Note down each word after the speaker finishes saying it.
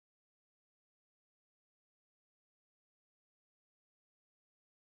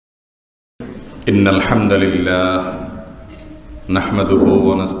إن الحمد لله نحمده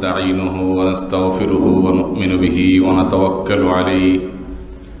ونستعينه ونستغفره ونؤمن به ونتوكل عليه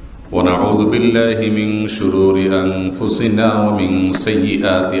ونعوذ بالله من شرور أنفسنا ومن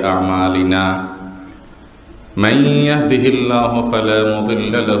سيئات أعمالنا من يهده الله فلا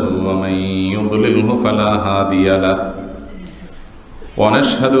مضل له ومن يضلله فلا هادي له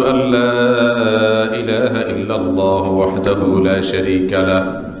ونشهد أن لا إله إلا الله وحده لا شريك له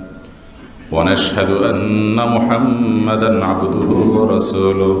ونشهد أن محمدًا عبده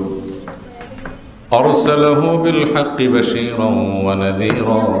ورسوله أرسله بالحق بشيرًا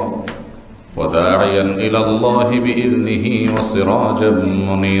ونذيرًا وداعيًا إلى الله بإذنه وسراجًا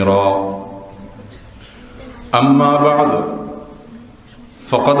منيرًا أما بعد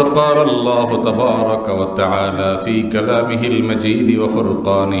فقد قال الله تبارك وتعالى في كلامه المجيد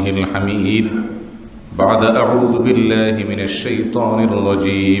وفرقانه الحميد بعد أعوذ بالله من الشيطان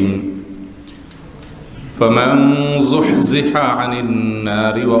الرجيم فمن زحزح عن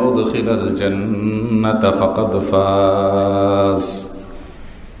النار وأدخل الجنة فقد فاز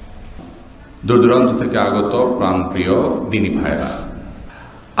দূরদূরান্ত থেকে আগত প্রাণপ্রিয় দিনী ভাইরা,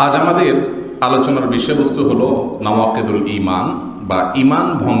 আজ আমাদের আলোচনার বিষয়বস্তু হলো নওয়াকিদুল ঈমান বা ঈমান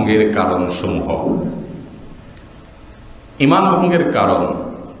ভঙ্গের কারণ সমূহ। ঈমান ভঙ্গের কারণ,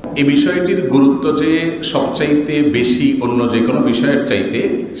 এই বিষয়টির গুরুত্ব যে সবচাইতে বেশি অন্য যে কোনো বিষয়ের চাইতে,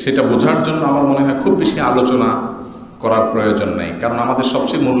 সেটা বোঝার জন্য আমার মনে হয় খুব বেশি আলোচনা করার প্রয়োজন নেই। কারণ আমাদের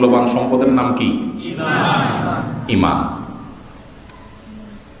সবচেয়ে মূল্যবান সম্পদের নাম কি? ঈমান।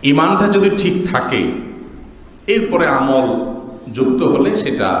 ঈমানটা যদি ঠিক থাকে, এরপরে আমল যুক্ত হলে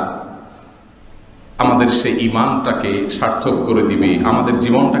সেটা আমাদের সেই ঈমানটাকে সার্থক করে দিবে, আমাদের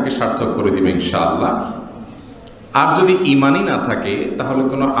জীবনটাকে সার্থক করে দিবে ইনশাআল্লাহ। আর যদি ঈমানই না থাকে, তাহলে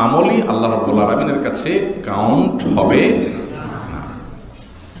কোনো আমলই আল্লাহ রাব্বুল আলামিনের কাছে কাউন্ট হবে না।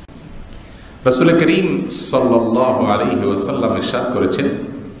 রাসূল করিম সাল্লাল্লাহু আলাইহি ওয়াসাল্লাম ইরশাদ করেছেন,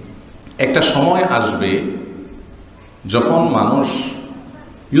 একটা সময় আসবে যখন মানুষ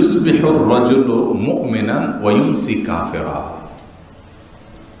ইউসবিহুর রাজুলু মুমিনান ওয়া ইউমসি কাফিরা,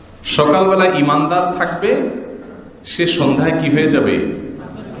 সকালবেলা ঈমানদার থাকবে, সে সন্ধ্যায় কি হয়ে যাবে?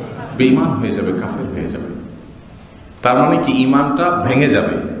 বেঈমান হয়ে যাবে, কাফের হয়ে যাবে। তার মানে কি? ঈমানটা ভেঙে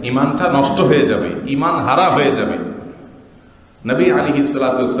যাবে, ঈমানটা নষ্ট হয়ে যাবে, ঈমান হারা হয়ে যাবে। নবী আলাইহিস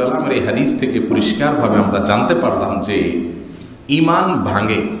সালাতু ওয়াস সালামের এই হাদিস থেকে পরিষ্কারভাবে আমরা জানতে পারলাম যে ঈমান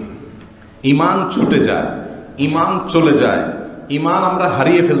ভাঙে, ঈমান ছুটে যায়, ঈমান চলে যায়, ঈমান আমরা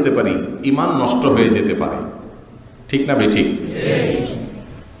হারিয়ে ফেলতে পারি, ঈমান নষ্ট হয়ে যেতে পারে। ঠিক না বেঠিক?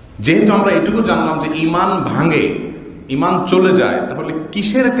 যেহেতু আমরা এটুকু জানলাম যে ঈমান ভাঙে, ঈমান চলে যায়, তাহলে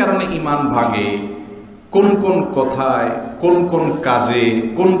কিসের কারণে ঈমান ভাঙে, কোন কোন কথায়, কোন কোন কাজে,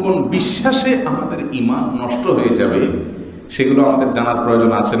 কোন কোন বিশ্বাসে আমাদের ঈমান নষ্ট হয়ে যাবে, সেগুলো আমাদের জানার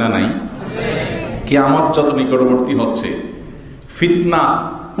প্রয়োজন আছে না নাই? কিয়ামত যত নিকটবর্তী হচ্ছে, ফিতনা,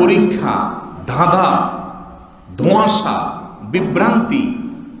 পরীক্ষা, ধাঁধা, ধোঁয়াশা, বিভ্রান্তি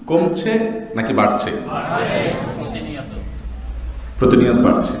কমছে নাকি বাড়ছে? প্রতিনিয়ত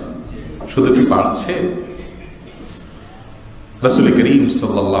বাড়ছে। শুধু কি বাড়ছে? রাসূল করিম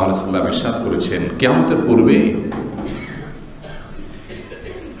সাল্লাল্লাহু আলাইহি ওয়াসাল্লাম ইরশাদ করেছেন, কিয়ামতের পূর্বে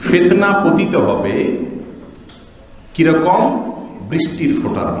ফিতনা পতিত হবে কিরকম? বৃষ্টির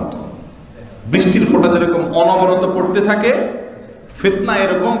ফোঁটার মতো। বৃষ্টির ফোঁটা যেরকম অনবরত পড়তে থাকে, ফিতনা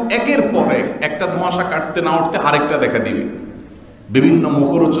এরকম একের পর এক, একটা ধোঁয়াশা কাটতে না উঠতে আরেকটা দেখা দিবে। বিভিন্ন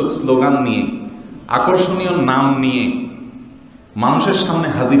মুখরোচক স্লোগান নিয়ে, আকর্ষণীয় নাম নিয়ে মানুষের সামনে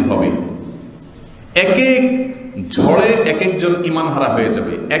হাজির হবে। এক এক ঝড়ে এক একজন ঈমান হারা হয়ে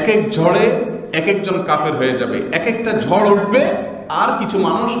যাবে, এক এক ঝড়ে এক একজন কাফের হয়ে যাবে, এক একটা ঝড় উঠবে আর কিছু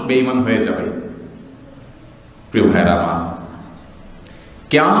মানুষ বেঈমান হয়ে যাবে। প্রিয় ভাইরা আমার,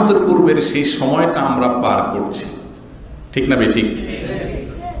 কিয়ামতের পূর্বের সেই সময়টা আমরা পার করছি, ঠিক না বেঠিক?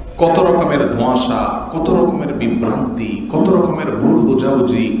 কত রকমের ধোঁয়াশা, কত রকমের বিভ্রান্তি, কত রকমের ভুল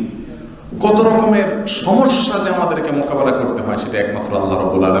বোঝাবুঝি, কত রকমের সমস্যা যে আমাদেরকে মোকাবেলা করতে হয়, সেটা একমাত্র আল্লাহ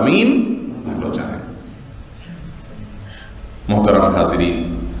রাব্বুল আলামিন ভালো জানেন। মুহতারাম হাজিরিন,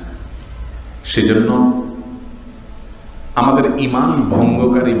 সেজন্য আমাদের ঈমান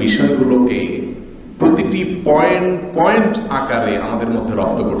ভঙ্গকারী বিষয়গুলোকে প্রতিটি পয়েন্ট পয়েন্ট আকারে আমাদের মধ্যে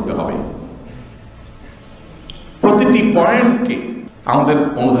রপ্ত করতে হবে। প্রতিটি পয়েন্টকে আমাদের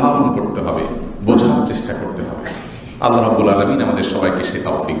অনুধাবন করতে হবে, বোঝার চেষ্টা করতে হবে। আল্লাহ রাব্বুল আলামিন আমাদের সবাইকে সেই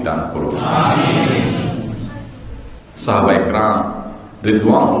তৌফিক দান করুন। সাহাবায়ে কেরাম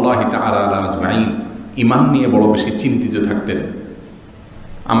রিদওয়ানুল্লাহি তাআলা আলাইহিম আজমাইন ঈমান নিয়ে বড় বেশি চিন্তিত থাকতেন।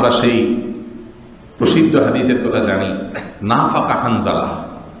 আমরা সেই প্রসিদ্ধ হাদিসের কথা জানি, নাফাকা হানজালা,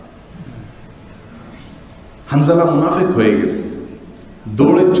 হানজালা মুনাফিক হয়ে গেছে।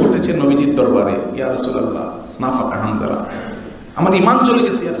 দৌড়ে ছুটেছে নবীজির দরবারে, ইয়া রাসূলুল্লাহ নাফাকা হানজালা, আমার ঈমান চলে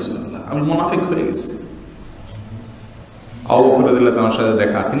গেছে ইয়া রাসূলুল্লাহ, আমি মুনাফিক হয়ে গেছি। আবু বকর রাদিয়াল্লাহু তাআলার সাথে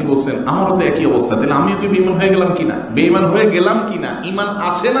দেখা, তিনি বলছেন আমারও তো একই অবস্থা, তাহলে আমিও কি বেঈমান হয়ে গেলাম কিনা, বেঈমান হয়ে গেলাম কিনা, ঈমান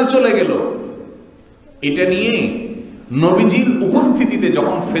আছে না চলে গেল। এটা নিয়ে নবীজির উপস্থিতিতে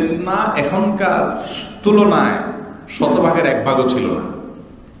যখন ফিতনা এখনকার তুলনায় শতভাগের 1 ভাগও ছিল না।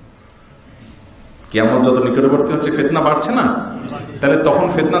 কিয়ামত যত নিকটবর্তী হচ্ছে ফিতনা বাড়ছে না, তাহলে তখন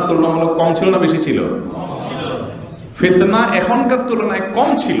ফিতনার তুলনামূলক কম ছিল না বেশি ছিল? ফিতনা এখনকার তুলনায় কম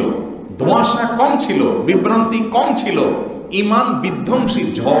ছিল, ধোঁয়াশা কম ছিল, বিভ্রান্তি কম ছিল, ঈমান বিধ্বংসী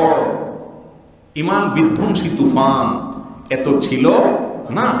ঝড়, ঈমান বিধ্বংসী তুফান এত ছিল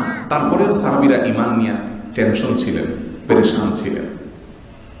না। তারপরেও সাহাবীরা ঈমান নিয়ে টেনশন ছিলেন, পেরেশান ছিলেন।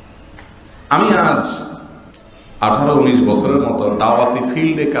 আমি আজ 18-19 বছরের মতো দাওয়াতি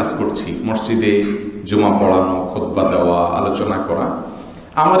ফিল্ডে কাজ করছি, মসজিদে জুমা পড়ানো, খুতবা দেওয়া, আলোচনা করা।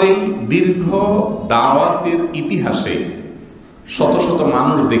 আমার এই দীর্ঘ দাওয়াতের ইতিহাসে শত শত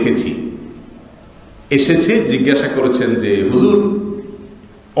মানুষ দেখেছি, এসেছে জিজ্ঞাসা করেছেন যে হুজুর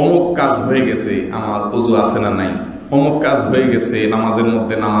অমুক কাজ হয়ে গেছে, আমার ওযু আছে না নাই, অমুক কাজ হয়ে গেছে, নামাজের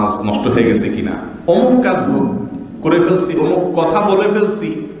মধ্যে নামাজ নষ্ট হয়ে গেছে কিনা, অমুক কাজ করে ফেলছি, অমুক কথা বলে ফেলছি,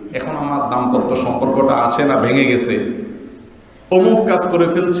 এখন আমার দাম্পত্য সম্পর্কটা আছে না ভেঙে গেছে, অমুক কাজ করে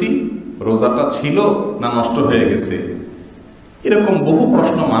ফেলছি, রোজাটা ছিল না নষ্ট হয়ে গেছে। এরকম বহু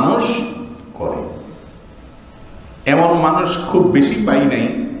প্রশ্ন মানুষ করে। এমন মানুষ খুব বেশি পাই নাই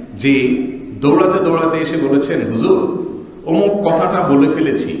যে দৌড়াতে দৌড়াতে এসে বলেছেন হুজুর অমুক কথাটা বলে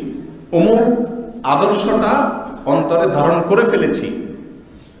ফেলেছি, অমুক আদর্শটা অন্তরে ধারণ করে ফেলেছি,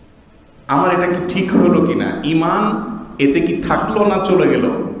 আমার এটা কি ঠিক হলো কিনা, ঈমান এতে কি থাকলো না চলে গেল,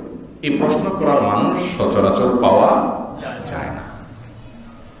 এই প্রশ্ন করার মানুষ সচরাচর পাওয়া যায় না।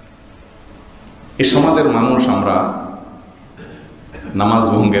 এই সমাজের মানুষ আমরা নামাজ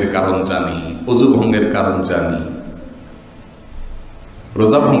ভঙ্গের কারণ জানি, ওযু ভঙ্গের কারণ জানি,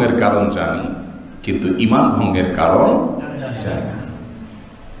 রোজা ভঙ্গের কারণ জানি, কিন্তু ঈমান ভঙ্গের কারণ জানি না।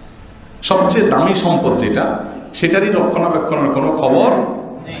 সবচেয়ে দামি সম্পদ যেটা, সেটারই রক্ষণাবেক্ষণের কোনো খবর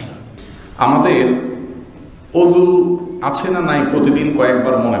নেই। আমাদের ওযু আছে না নাই প্রতিদিন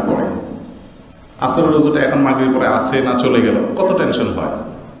কয়েকবার মনে পড়ে, আসরের ওযুটা এখন মাগরিবের পরে আছে না চলে গেল, কত টেনশন হয়।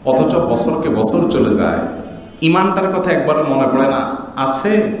 অথচ বছরকে বছর চলে যায়, ঈমানটার কথা একবারও মনে পড়ে না,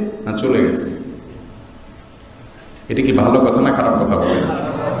 আছে না চলে গেছে। এটা কি ভালো কথা না খারাপ কথা বলে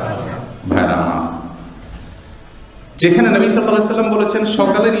ভাইরা আমার? যেখানে নবী সাল্লাল্লাহু আলাইহি ওয়াসাল্লাম বলেছেন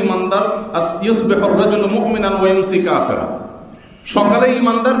সকালের ঈমানদার ইউসবিহুর রাজুলু মুমিনান ওয়া ইউমসি কাফিরা, সকালে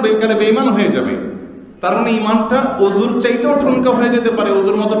ঈমানদার বিকালে বেঈমান হয়ে যাবে। তার মানে ঈমানটা ওযুর চাইতেও ঠুনকা হয়ে যেতে পারে,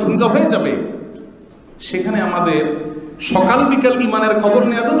 ওযুর মতো ঠুনকা হয়ে যাবে। সেখানে আমাদের সকাল বিকাল ঈমানের খবর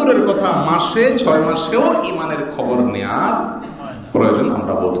নেওয়া তো দূরের কথা, মাসে 6 মাসেও ঈমানের খবর নেওয়ার প্রয়োজন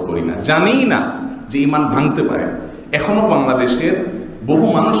আমরা বোধ করি না, জানি না যে ঈমান ভাঙতে পারে। এখনো বাংলাদেশের বহু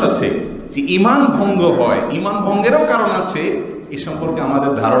মানুষ আছে যে ঈমান ভঙ্গ হয়, ঈমান ভঙ্গেরও কারণ আছে, এ সম্পর্কে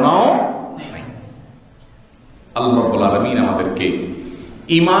আমাদের ধারণাও নেই। আল্লাহ রাব্বুল আলামিন আমাদেরকে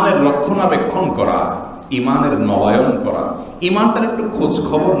ঈমানের রক্ষণাবেক্ষণ করা, ঈমানের নবায়ন করা, ঈমানটার একটু খোঁজ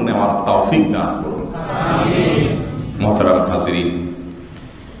খবর নেওয়ার তৌফিক দান করুন। আমিন। মুহতারাম হাজিরিন,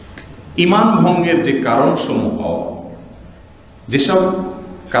 ঈমান ভঙ্গের যে কারণসমূহ, যেসব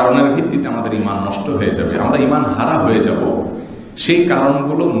কারণের ভিত্তিতে আমাদের ঈমান নষ্ট হয়ে যাবে, আমরা ঈমান হারা হয়ে যাব, সেই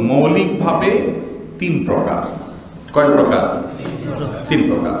কারণগুলো মৌলিকভাবে 3 প্রকার। কয় প্রকার? 3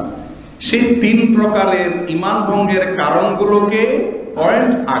 প্রকার। সেই 3 প্রকারের ঈমান ভঙ্গের কারণগুলোকে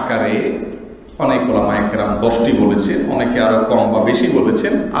পয়েন্ট আকারে অনেক ওলামায়ে কেরাম 10টি বলেছেন, অনেকে আরো কম বা বেশি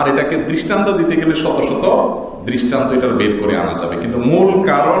বলেছেন, আর এটাকে দৃষ্টান্ত দিতে গেলে শত শত দৃষ্টান্ত এটার বের করে আনা যাবে। কিন্তু মূল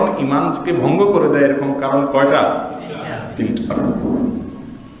কারণ ঈমানকে ভঙ্গ করে দেয় এরকম কারণ কয়টা? 3টা।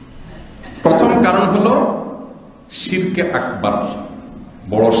 প্রথম কারণ হলো শিরকে আকবার,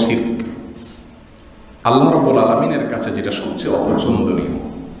 বড় শিরক। আল্লাহ রাব্বুল আলামিনের কাছে যেটা সবচেয়ে অপছন্দনীয়,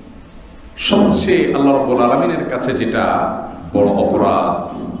 সবচেয়ে আল্লাহ রাব্বুল আলামিনের কাছে যেটা বড় অপরাধ,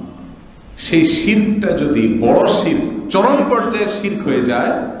 সেই শিরকটা যদি বড় শিরক, চরম পর্যায়ের শিরক হয়ে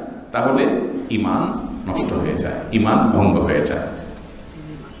যায়, তাহলে ঈমান নষ্ট হয়ে যায়, ঈমান ভঙ্গ হয়ে যায়।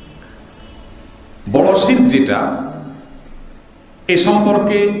 বড় শিরক যেটা, এ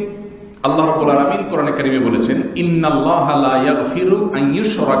সম্পর্কে আল্লাহ রাব্বুল আলামিন কোরআনে কারিমে বলেছেন, ইন্নাল্লাহা লা ইয়াগফিরু আন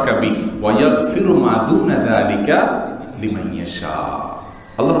ইউশরাকা বিহি ওয়া ইয়াগফিরু মা দুনা যালিকা লিমান ইয়াশা।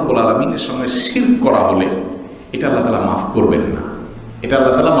 আল্লাহ রাব্বুল আলামিনের সঙ্গে শিরক করা হলে এটা আল্লাহ তাআলা মাফ করবেন না, এটা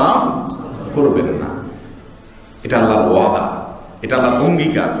আল্লাহ তাআলা মাফ করবেন না। এটা আল্লাহর ওয়াদা, এটা আল্লাহর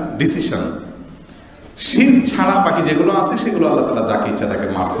অঙ্গীকার, ডিসিশন। শিরক ছাড়া বাকি যেগুলো আছে সেগুলো আল্লাহ তাআলা যাকে ইচ্ছা তাকে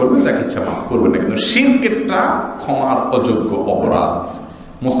মাফ করবে, যাকে ইচ্ছা মাফ করবে না। কিন্তু শিরকেরটা ক্ষমার অযোগ্য অপরাধ।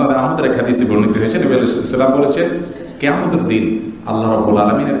 মুসনাদে আহমদের এক হাদিসে বর্ণিত হয়েছে, নবী আলাইহিস সালাম বলেছেন, কিয়ামতের দিন আল্লাহ রাব্বুল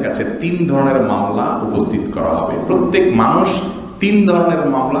আলামিনের কাছে 3 ধরনের মামলা উপস্থিত করা হবে। প্রত্যেক মানুষ 3 ধরনের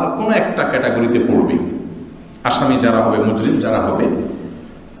মামলার কোনো একটা ক্যাটাগরিতে পড়বে। আসামি যারা হবে, মুজরিম যারা হবে,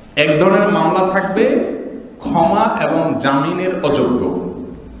 এক ধরনের মামলা থাকবে ক্ষমা এবং জামিনের অযোগ্য,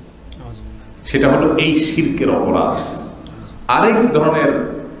 সেটা হলো এই শিরকের অপরাধ। আরেক ধরনের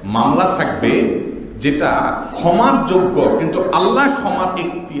মামলা থাকবে যেটা ক্ষমার যোগ্য, কিন্তু আল্লাহ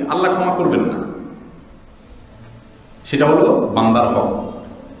ক্ষমা করবেন না, সেটা হলো বান্দার হক।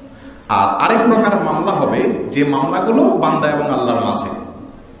 আর আরেক প্রকার মামলা হবে যে মামলাগুলো বান্দা এবং আল্লাহর মাঝে,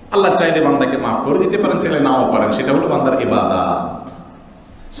 আল্লাহ চাইলে বান্দাকে মাফ করে দিতে পারেন, চাইলে নাও পারেন, সেটা হলো বান্দার ইবাদত,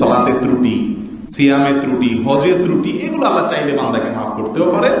 সালাতের ত্রুটি, সিয়ামের ত্রুটি, হজের ত্রুটি, এগুলো আল্লাহ চাইলে বান্দাকে মাফ করতেও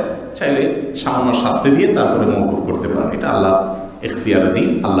পারে, চাইলে সামান্য শাস্তি দিয়ে তারপরে মওকুফ করতে পারেন। এটা আল্লাহ ইখতিয়ারাধীন,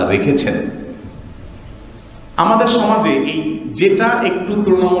 আল্লাহ রেখেছেন। আমাদের সমাজে এই যেটা একটু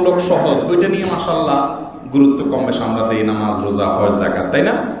তুলনামূলক সহজ, ওইটা নিয়ে মাশাআল্লাহ গুরুত্ব কম বেশ আমরা দেই, নামাজ, রোজা, হজ, যাকাত, তাই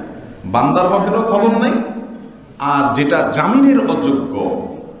না? বান্দার হকেরও খবর নাই। আর যেটা জামিনের অযোগ্য,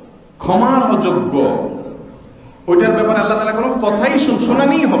 ক্ষমার অযোগ্য, ওইটার ব্যাপারে আল্লাহ তাআলা কোনো কথাই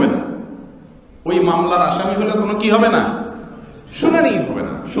শুনানিই হবে না। ওই মামলার আসামি হলে কোনো কি হবে না, শুনানি হবে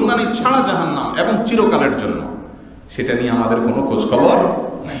না, শুনানি ছাড়া জাহান্নাম এবং চিরকালের জন্য। সেটা নিয়ে আমাদের কোনো খোঁজ খবর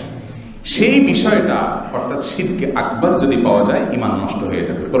নাই। সেই বিষয়টা অর্থাৎ শিরকে আকবার যদি পাওয়া যায়, ঈমান নষ্ট হয়ে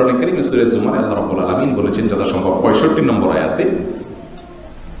যাবে। কোরআনে কারীমে সূরা জুমারে আল্লাহ রাব্বুল আলামিন বলেছেন যথাসম্ভব 65 নম্বর আয়াতে,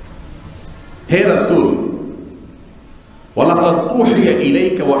 হে রাসূল, ওয়ালাকাদ উহিয়া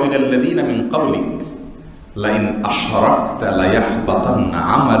ইলাইকা ওয়া ইলাল্লাযীনা মিন ক্বাবলিক লাইন আশরাকতা লায়াহবাতান্না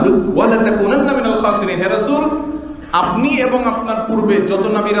আমালুক ওয়া লাতাকুনান্না মিনাল খাসিরিন। হে রাসূল, আপনি এবং আপনার পূর্বে যত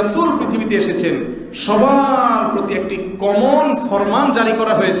নবী রাসূল পৃথিবীতে এসেছেন সবার প্রতি একটি কমন ফরমান জারি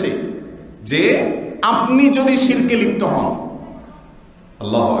করা হয়েছে যে আপনি যদি শিরকে লিপ্ত হন,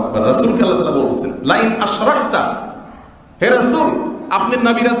 আল্লাহু আকবার, রাসূলকে আল্লাহ তাআলা বলতেছেন লাইন আশরাকতা, হে রাসূল, আপনি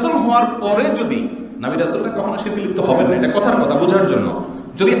নবী রাসূল হওয়ার পরে যদি, নবী রাসূলরা কখনো শিরকে লিপ্ত হবেন না, এটা কথার কথা বোঝার জন্য,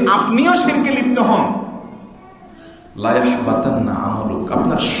 যদি আপনিও শিরকে লিপ্ত হন, লায়াহবাতান্না আমালুক,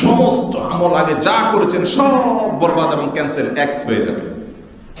 আপনার সমস্ত আমল আগে যা করেছেন সব বরবাদ এবং ক্যান্সেল, এক্স হয়ে যাবে।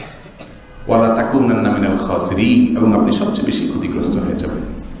 ওয়ালা তাকুনান্না মিনাল খাসিরিন, এবং আপনি সবচেয়ে বেশি ক্ষতিগ্রস্ত হয়ে যাবেন।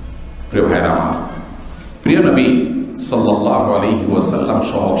 প্রিয় ভাইরা আমার, প্রিয় নবী সাল্লাল্লাহু আলাইহি ওয়াসাল্লাম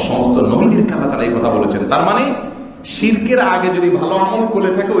সহ সমস্ত নবীদেরকে আল্লাহ তাআলা এই কথা বলেছেন। তার মানে শিরকের আগে যদি ভালো আমল করে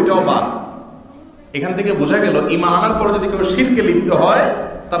থাকে ওইটাও বাদ। এখান থেকে বোঝা গেল ঈমান আনার পরে যদি কেউ শিরকে লিপ্ত হয়,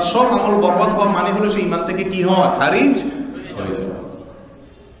 তার সব আমল বরবাদ হওয়া মানে হলো সেই ঈমান থেকে কি হওয়া, খারিজ হয়ে যাওয়া।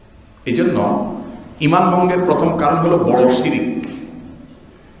 এই জন্য ঈমান ভঙ্গের প্রথম কারণ হলো বড় শিরক।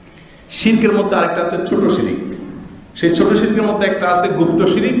 শিরকের মধ্যে আরেকটা আছে ছোট শিরক। সেই ছোট শিরকের মধ্যে একটা আছে গুপ্ত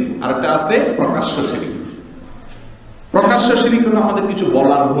শিরক, আর একটা আছে প্রকাশ্য শিরক। প্রকাশ্য শিরক হলো আমাদের কিছু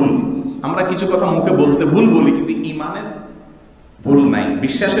বলার ভুল, আমরা কিছু কথা মুখে বলতে ভুল বলি, কিন্তু ঈমানের ভুল নাই,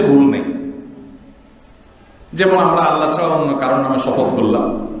 বিশ্বাসে ভুল নেই। যেমন আমরা আল্লাহ ছাড়া অন্য কারণ নামে শপথ করলাম।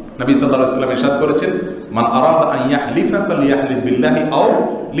 নবী সাল্লাল্লাহু আলাইহি ওয়াসাল্লাম ইরশাদ করেছেন, মান আরাদা আন ইয়াহলিফা ফালইয়াহলিফ বিল্লাহি আও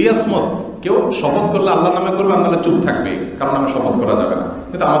লিয়াসমুত। কেউ শপথ করলে আল্লাহর নামে করবে, আল্লাহ চুপ থাকবে, কারণ নামে শপথ করা যাবে না।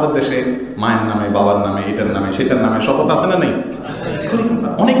 কিন্তু আমাদের দেশে মায়ের নামে, বাবার নামে, এটার নামে, সেটার নামে শপথ আছে না নেই?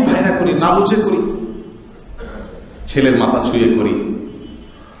 অনেক ভাইরা করি, না বুঝে করি। ছেলের মাথা ছুঁয়ে করি,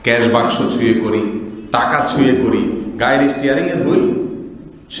 ক্যাশ বাক্স ছুঁয়ে করি, টাকা ছুঁয়ে করি, গায়ের স্টিয়ারিং এর হুইল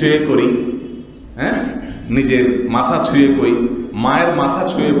ছুঁয়ে করি, হ্যাঁ, নিজের মাথা ছুঁয়ে করি, মায়ের মাথা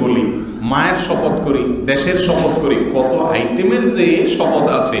ছুঁয়ে বলি, মায়ের শপথ করি, দেশের শপথ করি, কত আইটেমের যে শপথ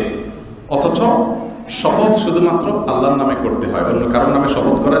আছে। অথচ শপথ শুধুমাত্র আল্লাহর নামে করতে হয়, অন্য কারোর নামে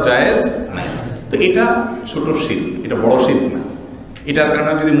শপথ করা জায়েজ নাই। তো এটা ছোট শিরক, এটা বড় শিরক না। এটার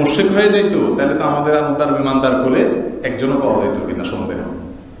কারণে যদি মুশরিক হয়ে যাইতো তাহলে তো আমাদের আর ইমানদার কোলে একজনও পাওয়া যেত কিনা সন্দেহ,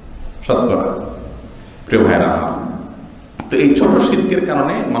 শতকরা। প্রিয় ভাইরা আমার, তো এই ছোট শিরকের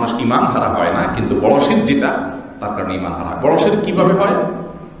কারণে মানুষ ঈমান হারা হয় না, কিন্তু বড় শিরক যেটা, তার কারণে ঈমান হারা হয়। বড় শিরক কিভাবে হয়?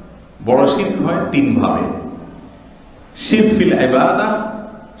 বড় শিরক হয় 3 ভাবে: শিরক ফিল ইবাদাহ,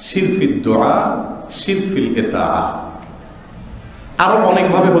 শিরক ফিদ দুআ, শিরক ফিল ইতাআহ। আরো অনেক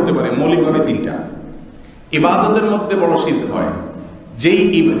ভাবে হতে পারে, মৌলিকভাবে 3টা। ইবাদতের মধ্যে বড় শিরক হয়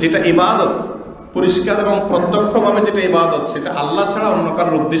যেটা ইবাদত পরিষ্কার এবং প্রত্যক্ষভাবে যেটা ইবাদত, সেটা আল্লাহ ছাড়া অন্য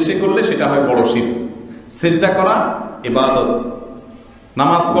কারোর উদ্দেশ্যে করলে সেটা হয় বড় শিরক। সিজদা করা ইবাদত,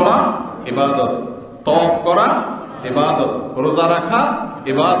 নামাজ পড়া ইবাদত, তওয়াফ করা ইবাদত, রোজা রাখা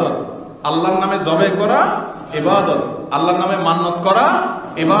ইবাদত, আল্লাহর নামে জবে করা ইবাদত, আল্লাহর নামে মান্নত করা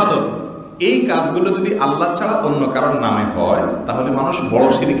ইবাদত। এই কাজগুলো যদি আল্লাহ ছাড়া অন্য কারোর নামে হয় তাহলে মানুষ বড়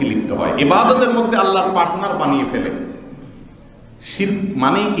শিরকে লিপ্ত হয়, ইবাদতের মধ্যে আল্লাহর পার্টনার বানিয়ে ফেলে। শিরক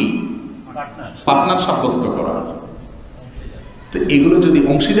মানে কি? পার্টনার সাব্যস্ত করা। তো এগুলো যদি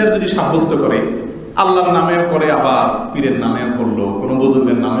অংশীদার যদি সাব্যস্ত করে, আল্লাহর নামেও করে, আবার পীরের নামেও করলো, কোনো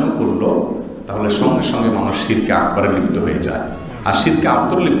বুজুর্গের নামেও করলো, তাহলে সঙ্গে সঙ্গে মানুষ শিরকে আকবরে লিপ্ত হয়ে যায়। আর শিরকে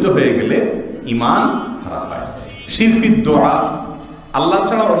আকবর লিপ্ত হয়ে গেলে ঈমান হারা হয়। শিরক ফি দুআ, আল্লাহ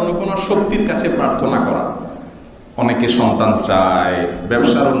ছাড়া অন্য কোনো শক্তির কাছে প্রার্থনা করা। অনেকে সন্তান চায়,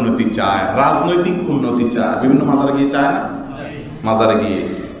 ব্যবসার উন্নতি চায়, রাজনৈতিক উন্নতি চায়, বিভিন্ন মাজারে গিয়ে চায় না? মাজারে গিয়ে,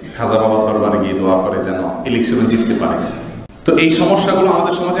 খাজা বাবার দরবারে গিয়ে দোয়া করে যেন ইলেকশনে জিততে পারে। তো এই সমস্যাগুলো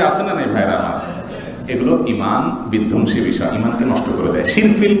আমাদের সমাজে আছে না? নেই ভাইরা আমার? এগুলো ঈমান বিধ্বংসী বিষয়, ঈমানকে নষ্ট করে দেয়।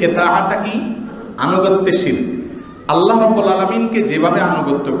 শিরক ফিল ইতাআটা কি? আনুগত্যের শিরক। আল্লাহ রাব্বুল আলামিনকে যেভাবে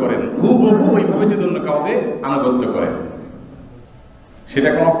আনুগত্য করেন হুবহু ওইভাবে যদি অন্য কাউকে আনুগত্য করেন, সেটা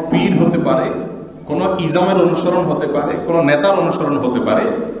কোনো পীর হতে পারে, কোনো ইজমের অনুসরণ হতে পারে, কোনো নেতার অনুসরণ হতে পারে,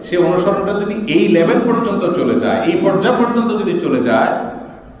 সেই অনুসরণটা যদি এই লেভেল পর্যন্ত চলে যায়, এই পর্যায় পর্যন্ত যদি চলে যায়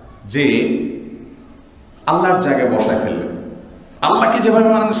যে আল্লাহর জায়গায় বসায় ফেললেন, আল্লাহকে যেভাবে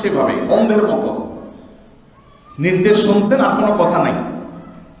মানেন সেভাবে, অন্ধের মতো নির্দেশ শুনছেন আর কোনো কথা নাই।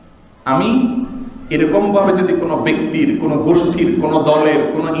 আমি এরকম ভাবে যদি কোনো ব্যক্তির, কোনো গোষ্ঠীর, কোনো দলের,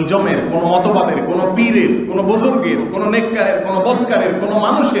 কোনো ইজমের, কোনো মতবাদের, কোনো পীরের, কোনো বুজুর্গের, কোনো নেককারের, কোনো বদকারের, কোনো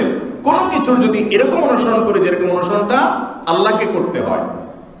মানুষের কোনো কিছুর যদি এরকম অনুসরণ করে যেরকম অনুসরণটা আল্লাহকে করতে হয়,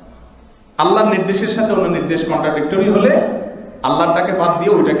 আল্লাহর নির্দেশের সাথে অন্য নির্দেশ কন্ট্রাডিক্টরি হলে আল্লাহটাকে বাদ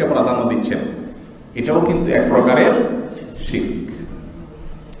দিয়ে ওইটাকে প্রাধান্য দিচ্ছেন, এটাও কিন্তু এক প্রকারের শিরক।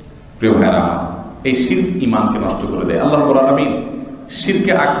 প্রিয় ভাইরা আমার, এই শিরক ঈমানকে নষ্ট করে দেয়। আল্লাহ রাব্বুল আলামিন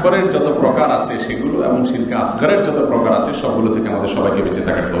শিরকে আকবরের যত প্রকার আছে সেগুলো এবং শিরকে আসগরের যত প্রকার আছে সবগুলো থেকে আমাদের সবাইকে বেঁচে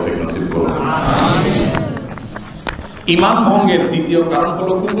থাকার তৌফিক নসিব করুন। ঈমান ভঙ্গের দ্বিতীয় কারণ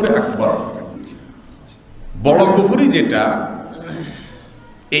হলো কুফরে আকবর। বড় কুফরি যেটা,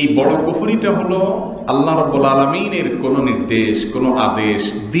 এই বড় কুফরিটা হলো আল্লাহ রাব্বুল আলামিনের কোন নির্দেশ, কোন আদেশ,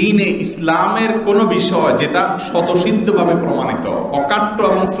 দ্বীনে ইসলামের কোন বিষয় যেটা স্বতঃসিদ্ধভাবে প্রমাণিত, অকাট্য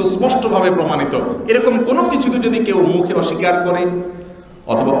এবং সুস্পষ্টভাবে প্রমাণিত, এরকম কোনো কিছুকে যদি কেউ মুখে অস্বীকার করে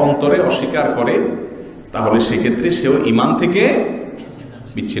অথবা অন্তরে অস্বীকার করে, তাহলে সেক্ষেত্রে সেও ঈমান থেকে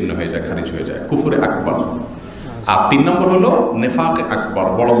বিচ্ছিন্ন হয়ে যায়, খারিজ হয়ে যায়, কুফরে আকবর। আর 3 নম্বর হলো নেফাকে আকবর,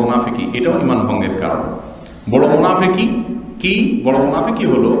 বড় মুনাফিকি। এটাও ঈমান ভঙ্গের কারণ। বড় মুনাফিকি কি? বড় মুনাফিকি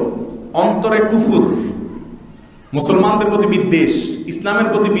হলো অন্তরে কুফর, মুসলমানদের প্রতি বিদ্বেষ, ইসলামের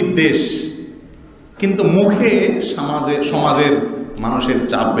প্রতি বিদ্বেষ, কিন্তু মুখে সমাজের মানুষের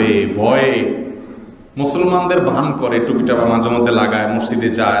চাপে, ভয়ে মুসলমানদের ভান করে, টুপিটা মাঝে মধ্যে লাগায়, মসজিদে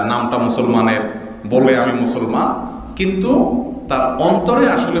যায়, নামটা মুসলমানের বলে আমি মুসলমান, কিন্তু তার অন্তরে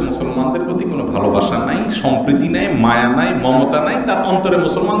আসলে মুসলমানদের প্রতি কোনো ভালোবাসা নাই, সম্প্রীতি নাই, মায়া নাই, মমতা নাই। তার অন্তরে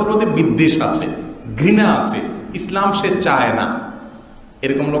মুসলমানদের প্রতি বিদ্বেষ আছে, ঘৃণা আছে, ইসলাম সে চায় না।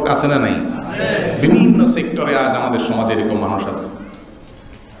 এরকম লোক আছে না নাই? বিভিন্ন সেক্টরে আজ আমাদের সমাজে এরকম মানুষ আছে।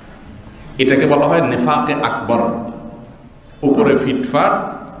 এটাকে বলা হয় নেফাকে আকবর। উপরে ফিটফাট,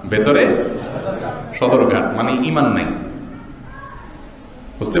 ভেতরে সদরঘাট, মানে ঈমান নাই।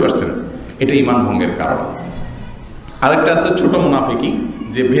 বুঝতে পারছেন? এটা ঈমান ভঙ্গের কারণ। আরেকটা আছে ছোট মুনাফিকি,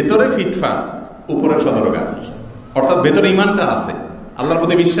 যে ভেতরে ফিটফাট, উপরে সদরঘাট, অর্থাৎ ভেতরে ঈমানটা আছে, আল্লাহর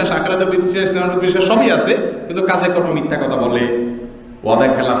প্রতি বিশ্বাস, আখিরাতের প্রতি বিশ্বাস, ইসলামের প্রতি বিশ্বাস সবই আছে, কিন্তু কাজে কর্মে মিথ্যা কথা বলে, ওয়াদা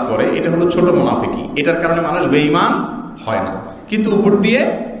খেলাফ করে। এটা হলো ছোট মুনাফিকি। এটার কারণে মানুষ বেঈমান হয় না, কিন্তু উপর দিয়ে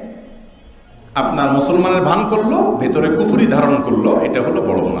আপনার মুসলমানের ভান করলো, ভেতরে কুফরি ধারণ করলো, এটা হলো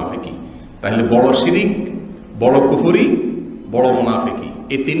বড় মুনাফিকি। তাহলে বড় শিরিক, বড় কুফরি, বড় মুনাফিকি,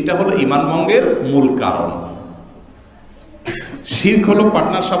 এই 3টা হলো ঈমান ভঙ্গের মূল কারণ। শিরক হলো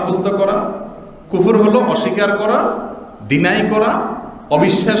পার্টনার সাব্যস্ত করা, কুফর হলো অস্বীকার করা, ডিনাই করা,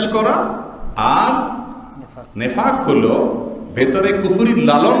 অবিশ্বাস করা, আর নেফাক হলো ভেতরে কুফরি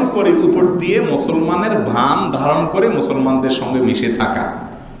লালন করে উপর দিয়ে মুসলমানের ভান ধারণ করে মুসলমানদের সঙ্গে মিশে থাকা।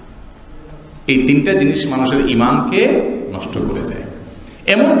 এই 3টা জিনিস মানুষের ঈমানকে নষ্ট করে দেয়।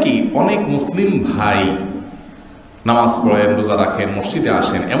 এমনকি অনেক মুসলিম ভাই নামাজ পড়েন, রোজা রাখেন, মসজিদে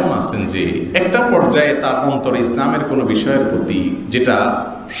আসেন, এমন আছেন যে একটা পর্যায়ে তার অন্তরে ইসলামের কোনো বিষয়ের প্রতি, যেটা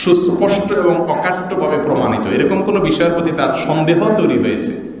সুস্পষ্ট এবং অকাট্যভাবে প্রমাণিত, এরকম কোনো বিষয়ের প্রতি তার সন্দেহ তৈরি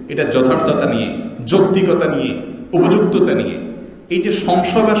হয়েছে। এটা যথার্থতা নিয়ে, যৌক্তিকতা নিয়ে, উপযুক্ততা নিয়ে এই যে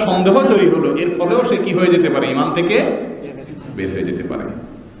সংশয় বা সন্দেহ তৈরি হলো, এর ফলেও সে কি হয়ে যেতে পারে? ঈমান থেকে বের হয়ে যেতে পারে।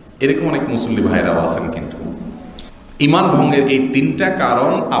 এরকম অনেক মুসল্লি ভাইরাও আছেন। কিন্তু ঈমান ভঙ্গের এই 3টা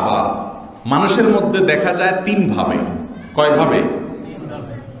কারণ আবার মানুষের মধ্যে দেখা যায় 3 ভাবে। কয় ভাবে?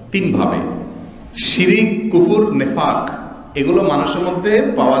 3 ভাবে। শিরিক, কুফর, নেফাক, এগুলো মানুষের মধ্যে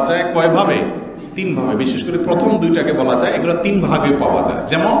পাওয়া যায় কয় ভাবে? 3 ভাবে। বিশেষ করে প্রথম 2টাকে বলা যায় এগুলো 3 ভাগে পাওয়া যায়।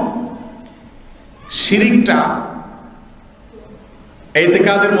 যেমন শিরিকটা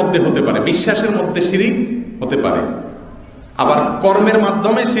ইতিকাদের মধ্যে হতে পারে, বিশ্বাসের মধ্যে শিরিক হতে পারে, আবার কর্মের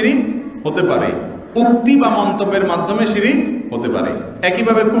মাধ্যমে শিরিক হতে পারে, উক্তি বা মন্তব্যের মাধ্যমে শিরিক হতে পারে।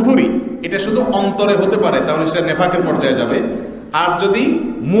 একইভাবে কুফরি, এটা শুধু অন্তরে হতে পারে, তাহলে সেটা নেফাকের পর্যায়ে যাবে। আর যদি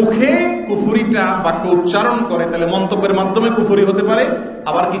মুখে কুফুরিটা বাক্য উচ্চারণ করে, তাহলে মন্তব্যের মাধ্যমে কুফুরি হতে পারে।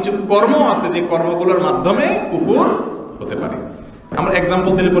 আবার কিছু কর্ম আছে যে কর্মগুলোর মাধ্যমে কুফুর হতে পারে। আমরা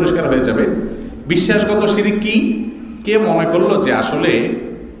এক্সাম্পল দিলে পরিষ্কার হয়ে যাবে। বিশ্বাসগত শিরিক কি? কে মনে করলো যে আসলে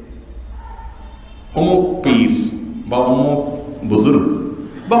অমুক পীর বা অমুক বুজুর্গ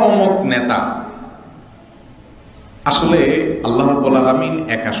বা অমুক নেতা আসলে আল্লাহ রাব্বুল আলামিন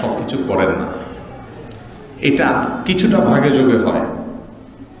একা সবকিছু করেন না, এটা কিছুটা ভাগে যোগে হয়,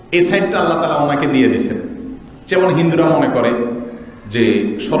 এই সাইডটা আল্লাহ তাআলা ওনাকে দিয়ে দিয়েছেন। যেমন হিন্দুরা মনে করে যে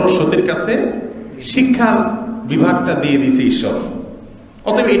সরস্বতীর কাছে শিক্ষার বিভাগটা দিয়ে দিয়েছে ঈশ্বর,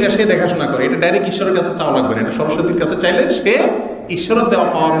 অতএব এটা সে দেখাশোনা করে, এটা ডাইরেক্ট ঈশ্বরের কাছে চাওয়া লাগবে না, এটা সরস্বতীর কাছে চাইলে সে ঈশ্বরের দেওয়া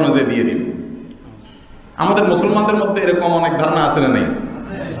পাওয়ার অনুযায়ী দিয়ে দিবে। আমাদের মুসলমানদের মধ্যে এরকম অনেক ধারণা আছে না নেই?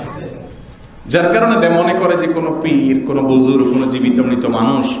 যার কারণে মনে করে যে কোনো পীর, কোনো বুজুর্গ, কোনো জীবিত মৃত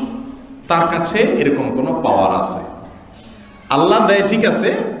মানুষ, তার কাছে এরকম কোনো পাওয়ার আছে। আল্লাহ দেয় ঠিক আছে,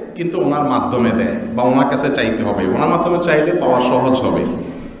 কিন্তু ওনার মাধ্যমে দেয় বা ওনার কাছে চাইতে হবে, ওনার মাধ্যমে চাইলে পাওয়া সহজ হবে।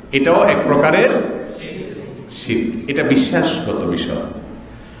 এটাও এক প্রকারের শিরক, এটা বিশ্বাসগত বিষয়।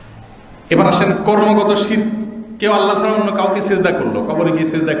 এবার আসেন কর্মগত শিরক। কেউ আল্লাহ ছাড়া অন্য কাউকে সিজদা করলো, কবরে গিয়ে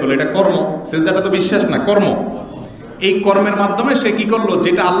সিজদা করলো, এটা কর্ম। সিজদাটা তো বিশ্বাস না, কর্ম। এই কর্মের মাধ্যমে সে কি করলো?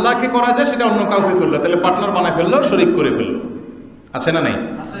 যেটা আল্লাহকে করা যায় সেটা অন্য কাউকে করলো, তাহলে পার্টনার বানায় ফেললো, শরীক করে ফেললো। আছে না নাই?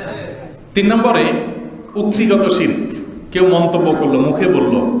 3 নম্বরে উক্তিগত শিরক। কেউ মন্তব্য করলো, মুখে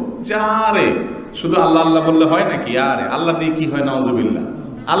বললো যে আরে শুধু আল্লাহ আল্লাহ বললে হয় নাকি, আরে আল্লাহ দিয়ে কি হয়, নাউজুবিল্লাহ,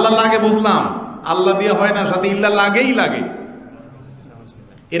 আল্লাহ লাগে বুঝলাম, আল্লাহ দিয়ে হয় না, সাথে ইল্লাহ লাগেই লাগে।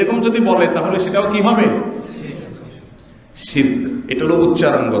 এরকম যদি বলে তাহলে সেটাও কি হবে? শিরক। এটা হলো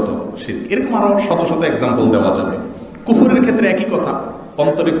উচ্চারণগত শিরক। এরকম আরো শত শত এক্সাম্পল দেওয়া যাবে। কুফুরের ক্ষেত্রে একই কথা,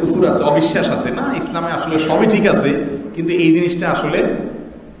 অন্তরে কুফুর আছে, অবিশ্বাস আছে, না ইসলামে আসলে সবই ঠিক আছে, কিন্তু এই জিনিসটা আসলে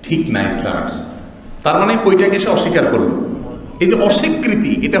ঠিক না ইসলামের, তার মানে ওইটাকে সে অস্বীকার করলো। এই যে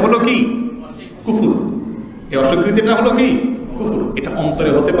অস্বীকৃতি, এটা হলো কি? কুফুর। এই অস্বীকৃতিটা হলো কি? কুফুর। এটা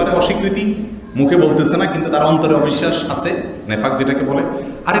অন্তরে হতে পারে অস্বীকৃতি, মুখে বলতেছে না কিন্তু তার অন্তরে অবিশ্বাস আছে, নেফাক যেটাকে বলে।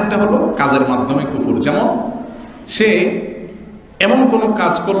 আরেকটা হলো কাজের মাধ্যমে কুফুর। যেমন সে এমন কোনো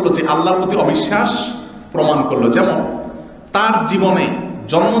কাজ করলো যে আল্লাহর প্রতি অবিশ্বাস প্রমাণ করলো। যেমন তার জীবনে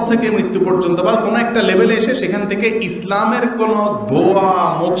জন্ম থেকে মৃত্যু পর্যন্ত বা কোনো একটা লেভেলে এসে সেখান থেকে ইসলামের কোনো ধোয়া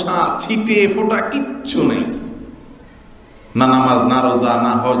মোছা ছিটে ফোটা কিচ্ছু নেই, না নামাজ, না রোজা,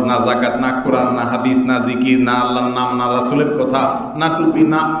 না হজ, না যাকাত, না কোরআন, না হাদিস, না জিকির, না আল্লাহর নাম, না রাসূলের কথা, না টুপি,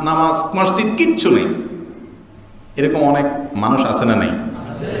 না নামাজ, মসজিদ, কিচ্ছু নেই। এরকম অনেক মানুষ আছে না নাই?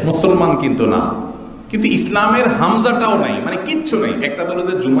 মুসলমান কিন্তু না, কিন্তু ইসলামের হামজাটাও নাই, মানে কিচ্ছু নেই। একটা দলে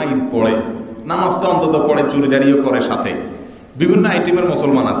যে জুমা ঈদ পড়ে, নামাজটা অন্তত পড়ে, চুরিদারিও করে, সাথে বিভিন্ন আইটেমের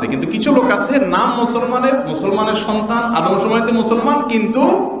মুসলমান আছে। কিন্তু কিছু লোক আছে নাম মুসলমানের সন্তান, আদম সময়তে মুসলমান, কিন্তু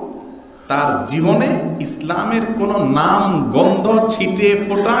তার জীবনে ইসলামের কোন নাম গন্ধ ছিটে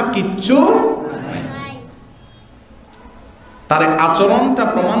ফোটা কিচ্ছু নাই। তার আচরণটা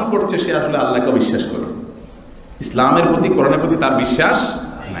প্রমাণ করছে সে আসলে আল্লাহকে বিশ্বাস করে, ইসলামের প্রতি, কোরআনের প্রতি তার বিশ্বাস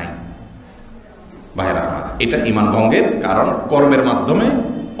নাই। ভাইরা আমার, এটা ঈমান ভঙ্গের কারণ। কর্মের মাধ্যমে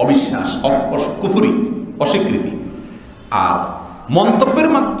অবিশ্বাস, কুফরি, অস্বীকৃতি। আর মন্তব্যের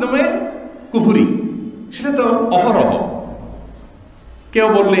মাধ্যমে কুফরি, সেটা তো অহরহ। কেউ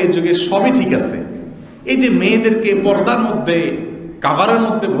বললে এই যুগে সবই ঠিক আছে, এই যে মেয়েদেরকে পর্দার মধ্যে, কাভারের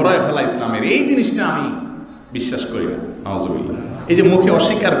মধ্যে ভরায় ফেলা ইসলামের, এই জিনিসটা আমি বিশ্বাস করি না, নাউজুবিল্লাহ। এই যে মুখে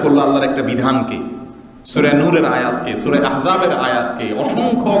অস্বীকার করলো আল্লাহর একটা বিধানকে, সূরা নূরের আয়াতকে, সূরা আহজাবের আয়াতকে,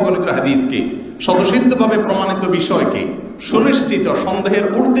 অসংখ্য অগণিত হাদিসকে, স্বতঃসিদ্ধভাবে প্রমাণিত বিষয়কে, সুনিশ্চিত সন্দেহের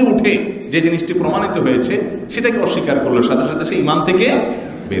ঊর্ধ্বে উঠে যে জিনিসটি প্রমাণিত হয়েছে সেটাকে অস্বীকার করলো, সাথে সাথে সে ঈমান থেকে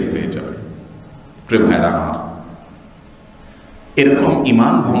বের হয়ে যাবে। প্রিয় ভাইরা আমার, এরকম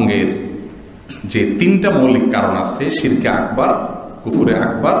ঈমান ভঙ্গের যে 3টা মৌলিক কারণ আছে, শিরকে আকবার, কুফুরে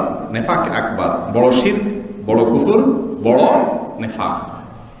আকবার, নেফাকে আকবার, বড় শিরক, বড় কুফুর, বড় নেফাক,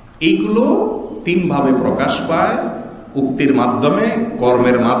 এইগুলো 3 ভাবে প্রকাশ পায়: উক্তির মাধ্যমে,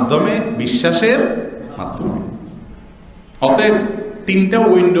 কর্মের মাধ্যমে, বিশ্বাসের মাধ্যমে। অতএব 3টা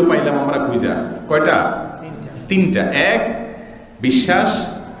উইন্ডো পাইলাম আমরা খুঁজা। কয়টা? 3টা। 1 বিশ্বাস,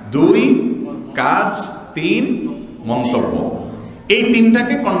 2 কাজ, 3 মন্তব্য। এই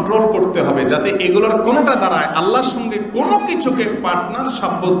 3টাকে কন্ট্রোল করতে হবে যাতে এগুলোর কোনোটা দ্বারা আল্লাহর সঙ্গে কোনো কিছুকে পার্টনার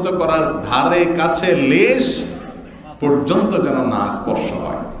সাব্যস্ত করার ধারে কাছে লেশ পর্যন্ত যেন না স্পর্শ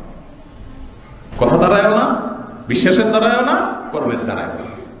হয়। কথা দ্বারায়ও না, বিশ্বাসের দ্বারায়ও না, কর্মের দ্বারায়ও না।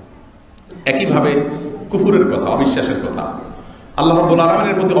 একইভাবে কুফুরের কথা, অবিশ্বাসের কথা, আল্লাহ রাব্বুল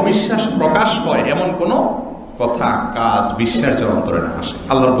আলামিনের প্রতি অবিশ্বাস প্রকাশ হয় এমন কোনো কথা, কাজ, বিশ্বাস যার অন্তরে না আসে।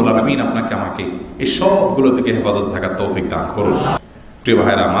 আল্লাহ রাব্বুল আলামিন আপনাকে আমাকে এই সবগুলো থেকে হেফাজত থাকার তৌফিক দান করুন। প্রিয়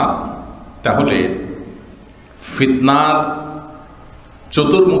ভাইরা আমার, তাহলে ফিতনার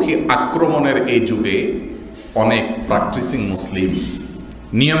চতুর্মুখী আক্রমণের এই যুগে অনেক প্র্যাকটিসিং মুসলিম,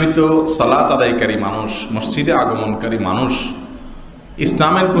 নিয়মিত সালাত আদায়কারী মানুষ, মসজিদে আগমনকারী মানুষ,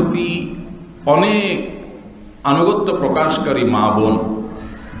 ইসলামের প্রতি অনেক আনুগত্য প্রকাশকারী মা বোন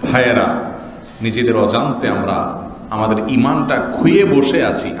ভাইয়েরা, নিজেদের অজান্তে আমরা আমাদের ইমানটা খুইয়ে বসে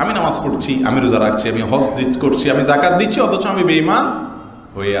আছি। আমি নামাজ পড়ছি, আমি রোজা রাখছি, আমি হজ করছি, আমি জাকাত দিচ্ছি, অথচ আমি বেঈমান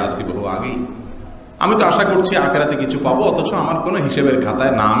হয়ে আসি বহু আগেই। আমি তো আশা করছি আখিরাতে কিছু পাবো, অথচ আমার কোনো হিসেবের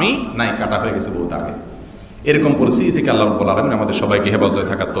খাতায় নামই নাই, কাটা হয়ে গেছে বহুত আগে। এরকম পরিস্থিতি থেকে আল্লাহ রাব্বুল আলামিন আমাদের সবাইকে হেফাজতে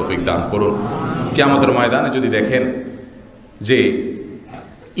থাকার তৌফিক দান করুন। কিয়ামতের ময়দানে যদি দেখেন যে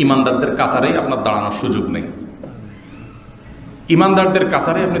ইমানদারদের কাতারে আপনার দাঁড়ানোর সুযোগ নেই, ইমানদারদের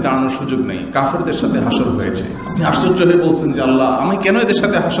কাতারে আপনি দাঁড়ানোর সুযোগ নেই, কাফেরদের সাথে হাসর হয়েছে, আপনি আশ্চর্য হয়ে বলছেন যে আল্লাহ, আমি কেন এদের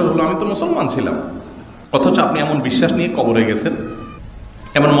সাথে হাসর হলো, আমি তো মুসলমান ছিলাম। অথচ আপনি এমন বিশ্বাস নিয়ে কবরে গেছেন,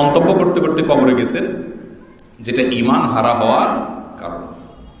 এমন মন্তব্য করতে করতে কবরে গেছেন, যেটা ঈমান হারা হওয়ার কারণ।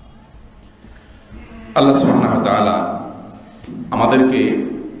 আল্লাহ সুবহানাহু ওয়া তাআলা আমাদেরকে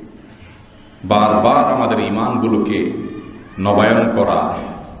বারবার আমাদের ঈমানগুলোকে নবায়ন করা,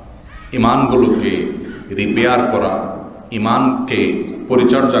 ঈমানগুলোকে রিপেয়ার করা, ঈমানকে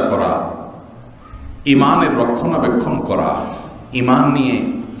পরিচর্যা করা, ঈমানের রক্ষণাবেক্ষণ করা, ঈমান নিয়ে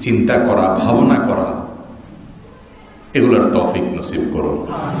চিন্তা করা, ভাবনা করা, এগুলোর তৌফিক নসিব করুন।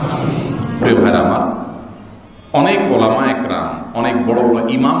 প্রিয় ভাইরা আমার, অনেক ওলামা একরাম, অনেক বড় বড়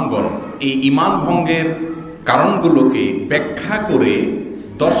ইমামগণ এই ঈমান ভঙ্গের কারণগুলোকে ব্যাখ্যা করে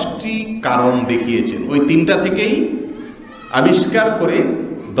 10টি কারণ দেখিয়েছেন। ওই 3টা থেকেই আবিষ্কার করে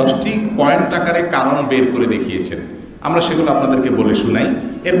 10টি পয়েন্ট আকারে কারণ বের করে দেখিয়েছেন। আমরা সেগুলো আপনাদেরকে বলে শুনাই,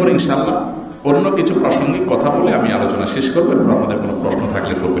 এরপর ইনশাআল্লাহ অন্য কিছু প্রাসঙ্গিক কথা বলে আমি আলোচনা শেষ করবো। এরপর আপনাদের কোনো প্রশ্ন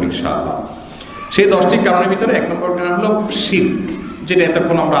থাকলে করবেন ইনশাআল্লাহ। সেই 10টি কারণের ভিতরে 1 নম্বর কারণ হলো শিরক, যেটা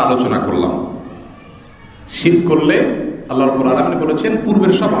এতক্ষণ আমরা আলোচনা করলাম। শিরক করলে আল্লাহ রাব্বুল আলামিন বলেছেন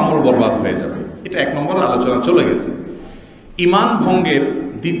পূর্বের সব আমল বরবাদ হয়ে যাবে। এটা 1 নম্বর আলোচনা চলে গেছে। ঈমান ভঙ্গের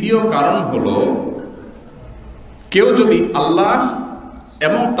দ্বিতীয় কারণ হলো কেউ যদি আল্লাহ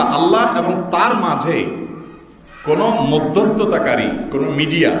এবং তার মাঝে কোনো মধ্যস্থতাকারী, কোনো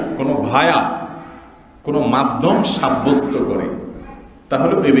মিডিয়া, কোনো ভায়া, কোনো মাধ্যম সাব্যস্ত করে,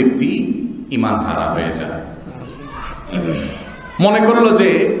 তাহলে ওই ব্যক্তি ঈমান হারা হয়ে যায়। মনে করলো যে,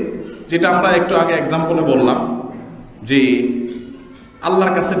 যেটা আমরা একটু আগে এক্সাম্পলে বললাম যে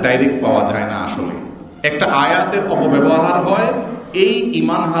আল্লাহর কাছে ডাইরেক্ট পাওয়া যায় না, আসলে একটা আয়াতের অপব্যবহার হয় এই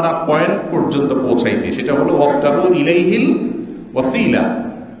ঈমান হারা পয়েন্ট পর্যন্ত পৌঁছাইতে। সেটা হলো ওয়াবতাগু ইলাইহিল ওয়াসিলা।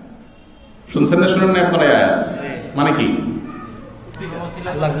 শুনছেন না, শুনেন না আপনারা? আয়াত মানে কি?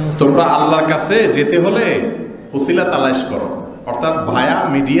 তোমরা আল্লাহর কাছে যেতে হলে ওসিলা তালাশ করো, অর্থাৎ ভায়া,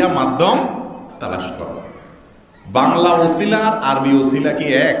 মিডিয়া, মাধ্যম তালাশ করো। বাংলা ওসিলা আর আরবি ওসিলা কি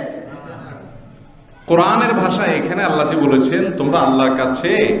এক? কোরআনের ভাষায় এখানে আল্লাহ যে বলেছেন তোমরা আল্লাহর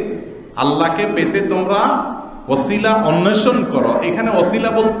কাছে, আল্লাহকে পেতে তোমরা ওসিলা অন্বেষণ করো, এখানে ওসিলা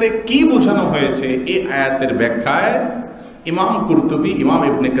বলতে কি বোঝানো হয়েছে এই আয়াতের ব্যাখ্যায় ইমাম কুরতুবী, ইমাম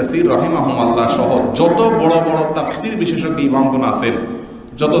ইবনে কাসির রাহিমাহুল্লাহ সহ যত বড় বড় তাফসীর বিশেষজ্ঞ ইমামগণ আছেন,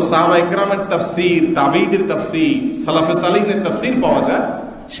 যত সাহাবায়ে কেরামের তাফসীর, তাবেঈদের তাফসীর, সালাফে সালিহিনের তাফসীর পাওয়া যায়,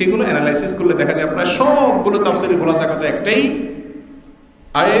 সেগুলো অ্যানালাইসিস করলে দেখা যায় প্রায় সবগুলো তাফসীরের খোলাসা কথা একটাই,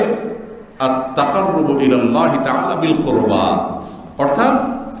 আয়ে আত-তাকাররুবু ইলাল্লাহি তাআলা বিল কুরবাত, অর্থাৎ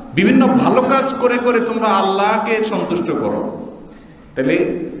বিভিন্ন ভালো কাজ করে করে তোমরা আল্লাহকে সন্তুষ্ট করো। তাহলে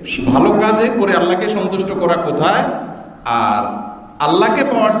ভালো কাজে করে আল্লাহকে সন্তুষ্ট করা কোথায়, আর আল্লাহকে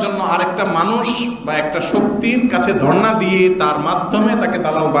পাওয়ার জন্য আরেকটা মানুষ বা একটা শক্তির কাছে ধর্ণা দিয়ে তার মাধ্যমে তাকে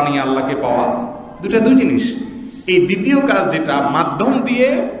দালাল বানিয়ে আল্লাহকে পাওয়া, দুটা দুই জিনিস। এই দ্বিতীয় কাজ যেটা মাধ্যম দিয়ে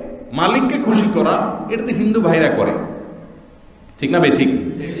মালিককে খুশি করা, এটা তো হিন্দু ভাইরা করে, ঠিক না ভাই? ঠিক।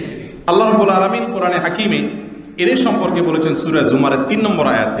 আল্লাহ রাব্বুল আলামিন কোরআনে হাকিমে এদের সম্পর্কে বলেছেন সূরা জুমারের 3 নম্বর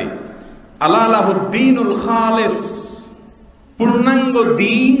আয়াতে, আলা লাহুদ্দীনুল খালিস, পূর্ণাঙ্গ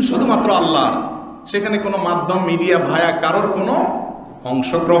দ্বীন শুধুমাত্র আল্লাহ, সেখানে কোনো মাধ্যম, মিডিয়া, ভায়া, কারোর কোনো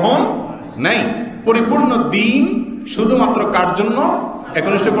অংশগ্রহণ নাই। পরিপূর্ণ দ্বীন শুধুমাত্র কার জন্য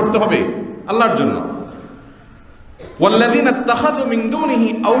একনিষ্ঠ করতে হবে? আল্লাহর জন্য। ওয়াল্লাযীনা ইত্তাখাযু মিন দুনিহি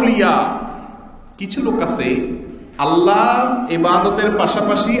আউলিয়া, কিছু লোক আছে আল্লাহর ইবাদতের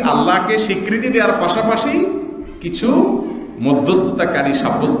পাশাপাশি, আল্লাহকে স্বীকৃতি দেওয়ার পাশাপাশি কিছু মধ্যস্থতাকারী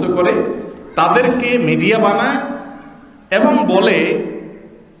সাব্যস্ত করে, তাদেরকে মিডিয়া বানায় এবং বলে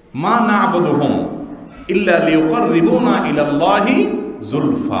মা না'বুদুহুম ইল্লা লিয়ুকাররিবুনা ইলাল্লাহি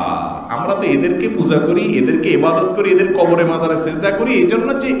জুলফা। আমরা তো এদেরকে পূজা করি, এদেরকে ইবাদত করি, এদের কবরে মাজারে সিজদা করি এই জন্য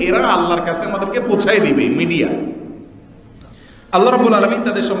যে এরা আল্লাহর কাছে আমাদেরকে পৌঁছাই দিবে। মিডিয়া। আল্লাহ রাব্বুল আলামিন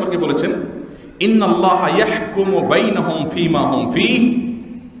তাদের সম্পর্কে বলেছেন, ইন্নাল্লাহা ইয়াহকুমু বাইনাহুম ফীমা হুম ফীহি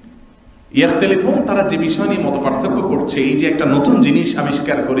ইয়াখতালিফুন। তারা যে বিষয় নিয়ে মতপার্থক্য করছে, এই যে একটা নতুন জিনিস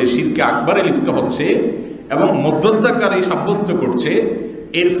আবিষ্কার করে শিরকে আকবারে লিপ্ত হচ্ছে এবং মধ্যস্থতাকারী সাব্যস্ত করছে,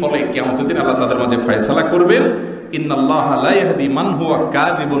 এর ফলে কিয়ামতের দিন আল্লাহ তাদের মাঝে ফয়সালা করবেন। ইন্নাল্লাহা লা ইয়াহদি মান হুয়া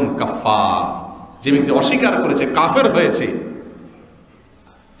কাযিবুন কাফফার। যে ব্যক্তি অস্বীকার করেছে, কাফের হয়েছে,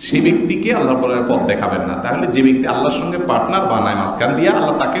 সেই ব্যক্তিকে আল্লাহ বলার পথ দেখাবেন না। তাহলে যে ব্যক্তি আল্লাহর সঙ্গে পার্টনার বানায় মাঝখান দিয়া,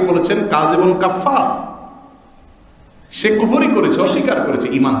 আল্লাহ তাকে বলেছেন কাযিবুন কাফফার। সে কুফরি করেছে, অস্বীকার করেছে,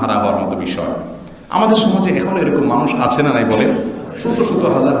 ঈমান হারা হওয়ার মতো বিষয়। আমাদের সমাজে এখন এরকম মানুষ আছে না নাই বলেন? শত শত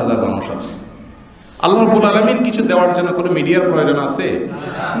হাজার হাজার মানুষ আছে। আল্লাহ রাব্বুল আলামিন কিছু দেওয়ার জন্য কোনো মিডিয়ার প্রয়োজন আছে?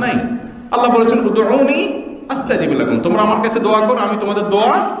 নাই। আল্লাহ বলেছেন উদউনি আস্তাজিব লাকুম, তোমরা আমার কাছে দোয়া করো, আমি তোমাদের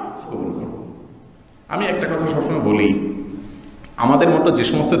দোয়া কবুল করব। আমি একটা কথা সবসময় বলি, আমাদের মতো যে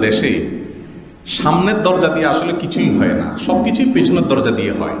সমস্ত দেশে সামনের দরজা দিয়ে আসলে কিছুই হয় না, সব কিছুই পেছনের দরজা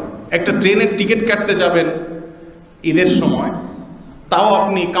দিয়ে হয়। একটা ট্রেনের টিকিট কাটতে যাবেন ঈদের সময়, তাও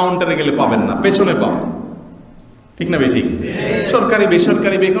আপনি কাউন্টারে গেলে পাবেন না, পেছনে পাবেন। ঠিক না ঠিক? সরকারি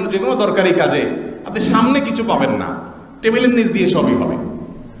বেসরকারি যে কোনো দরকারি কাজে আপনি সামনে কিছু পাবেন না, টেবিলের নিচ দিয়ে সবই হবে।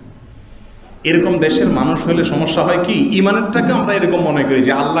 এরকম দেশের মানুষ হলে সমস্যা হয় কি, ইমানেরটাকে আমরা এরকম মনে করি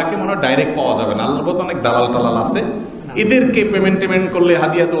যে আল্লাহকে মনে হয় ডাইরেক্ট পাওয়া যাবে না, আল্লাহর মতো অনেক দালাল টালাল আছে, এদেরকে পেমেন্ট করলে,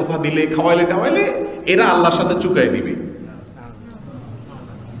 হাদিয়া তোফা দিলে, খাওয়াইলে টাওয়াইলে এরা আল্লাহর সাথে চুকাই দিবে।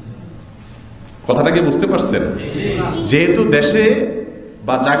 কথাটাকে বুঝতে পারছেন? যেহেতু দেশে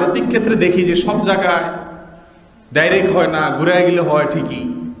বা জাগতিক ক্ষেত্রে দেখি যে সব জায়গায় ডাইরেক্ট হয় না, ঘুরে গেলে হয় ঠিকই,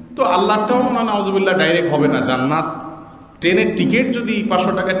 তো আল্লাহটাও মনে হয় নাউজুবিল্লাহ ডাইরেক্ট হবে না। জান্নাত, ট্রেনের টিকিট যদি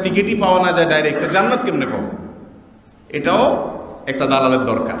 500 টাকার টিকিটই পাওয়া না যায় ডাইরেক্ট, জান্নাত কেমনে পাবো? এটাও একটা দালালের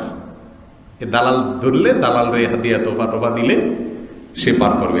দরকার। এ দালাল ধরলে, দালাল রে হাদিয়া তোফা টোফা দিলে সে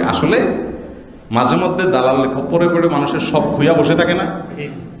পার করবে। আসলে মাঝে মধ্যে দালালের খপ্পরে পড়ে মানুষের সব খুইয়া বসে থাকে না?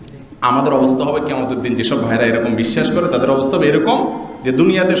 আমাদের অবস্থা হবে কিয়ামতের দিন, যেসব ভাইরা এরকম বিশ্বাস করে তাদের অবস্থা হবে এরকম যে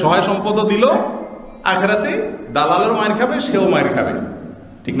দুনিয়াতে সহায় সম্পদও দিল, আখিরাতে দালালের মায়ের খাবে, সেও মায়ের খাবে।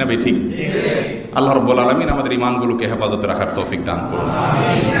 ঠিক না ঠিক? আল্লাহ রাব্বুল আলামিন আমাদের ঈমানগুলোকে হেফাজতে রাখার তৌফিক দান করুন।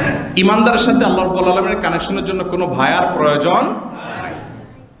 ঈমানদারের সাথে আল্লাহ রাব্বুল আলামিনের কানেকশনের জন্য কোনো ভায়ার প্রয়োজন নাই।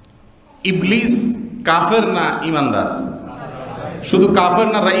 ইবলিস কাফের না ঈমানদার? শুধু কাফের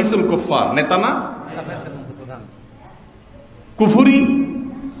না, রাইসুল কুফার, নেতা না? কুফরি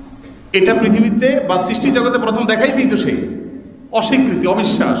এটা পৃথিবীতে বা সৃষ্টি জগতে প্রথম দেখাইছেই তো সে। অস্বীকৃতি,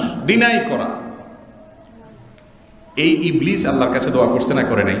 অবিশ্বাস, ডিনাই করা। এই ইবলিস আল্লাহর কাছে দোয়া করছে না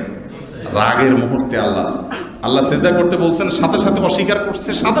করে নাই? রাগের মুহূর্তে আল্লাহ সিজদা করতে বলছেন, সাথে সাথে অস্বীকার করছে,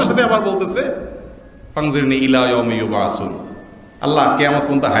 সাথে সাথে আবার বলতেছে ফানজিরনি ইলা ইয়াউমি ইউবাসুন, আল্লাহ কিয়ামত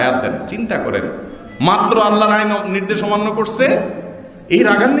পর্যন্ত হায়াত দেন। চিন্তা করেন, মাত্র আল্লাহর আইন নির্দেশ অমান্য করছে, এই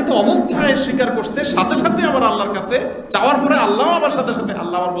রাগান্বিত অবস্থায় স্বীকার করছে, সাথে সাথে আবার আল্লাহর কাছে চাওয়ার পরে আল্লাহ আবার সাথে সাথে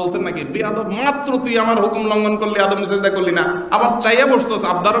আল্লাহ আবার বলছেন নাকি, বেয়াদব, মাত্র তুই আমার হুকুম লঙ্ঘন করলি, আদম সিজদা করলি না, আবার চাইয়া বসছস,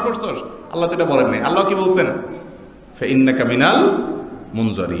 আবদারও করছস। আল্লাহ তো এটা বলেন নাই। আল্লাহ কি বলছেন? ফাইন্নাকা মিনাল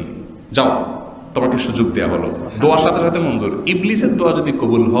মুনজারিন, যাও, তোমাকে সুযোগ দেওয়া হলো। দোয়ার সাথে সাথে মঞ্জুর। ইবলিসের দোয়া যদি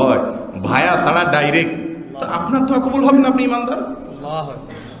কবুল হয় ভায়া ছাড়া ডাইরেক্ট, তো আপনার দোয়া কবুল হবে না, আপনি ইমানদার।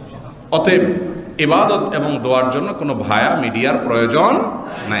 অতএব ইবাদত এবং দোয়ার জন্য কোনো ভায়া মিডিয়ার প্রয়োজন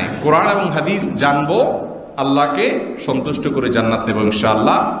নাই। কোরআন এবং হাদিস জানবো, আল্লাহকে সন্তুষ্ট করে জান্নাত নেব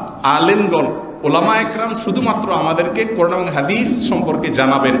ইনশাআল্লাহ। আলেমগণ, ওলামা একরাম শুধুমাত্র আমাদেরকে কোরআন এবং হাদিস সম্পর্কে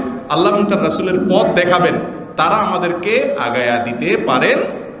জানাবেন, আল্লাহ এবং তার রাসূলের পথ দেখাবেন, তারা আমাদেরকে আগায়া দিতে পারেন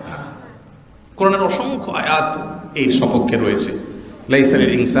না। কোরআনের অসংখ্য আয়াত এই সপক্ষে রয়েছে। লাইসা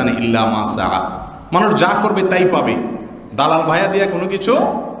লিল ইনসানি ইল্লা মা সাআ, মানুষ যা করবে তাই পাবে, দালাল ভায়া দিয়া কোনো কিছু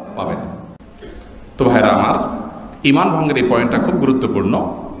পাবে না। তো ভাইরা আমার, ঈমান ভঙ্গের এই পয়েন্টটা খুব গুরুত্বপূর্ণ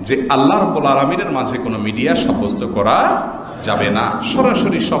যে আল্লাহ রাব্বুল আলামিনের মাঝে কোনো মিডিয়া সাব্যস্ত করা যাবে না।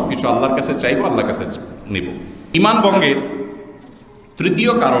 সরাসরি সবকিছু আল্লাহর কাছে চাইবো, আল্লাহর কাছে নিব। ঈমান ভঙ্গের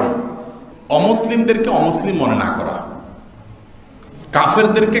তৃতীয় কারণ, অমুসলিমদেরকে অমুসলিম মনে না করা,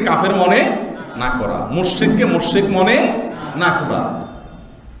 কাফেরদেরকে কাফের মনে না করা, মুশরিককে মুশরিক মনে না করা।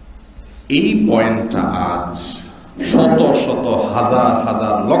 এই পয়েন্টটা আজ শত শত হাজার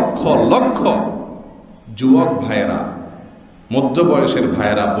হাজার লক্ষ লক্ষ যুবক ভাইয়েরা, মধ্য বয়সের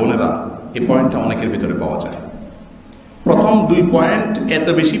ভাইয়েরা, বোনেরা, এই পয়েন্টটা অনেকের ভিতরে পাওয়া যায়। প্রথম 2 পয়েন্ট এত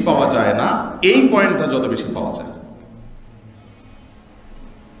বেশি পাওয়া যায় না, এই পয়েন্টটা যত বেশি পাওয়া যায়।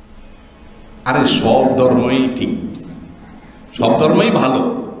 আরে সব ধর্মই ঠিক, সব ধর্মই ভালো,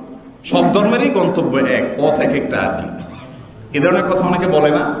 সব ধর্মেরই গন্তব্য এক, পথ এক একটা আর কি। এ ধরনের কথা অনেকে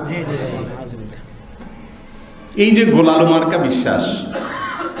বলে না? এই যে গোলালো মার্কা বিশ্বাস,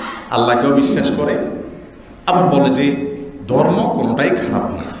 আল্লাহকেও বিশ্বাস করে, আবার বলে যে ধর্ম কোনোটাই খারাপ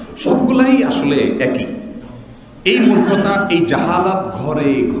না, সবগুলাই আসলে একই। এই মূর্খতা, এই জাহালাত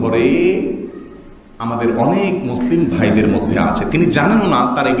ঘরে ঘরে আমাদের অনেক মুসলিম ভাইদের মধ্যে আছে। তিনি জানেন না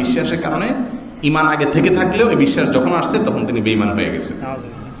তার এই বিশ্বাসের কারণে ইমান আগে থেকে থাকলেও এই বিশ্বাস যখন আসছে তখন তিনি বেঈমান হয়ে গেছে।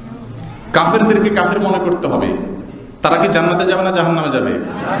 কাফেরদেরকে কাফের মনে করতে হবে। তারা কি জান্নাতে যাবে না জাহান্নামে যাবে?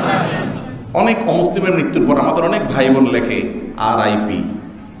 অনেক অমুসলিমের মৃত্যুর পর আমাদের অনেক ভাই বোন লেখে RIP,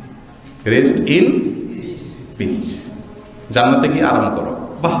 রেস্ট ইন পিচ, জান্নাতে গিয়ে আরাম করো।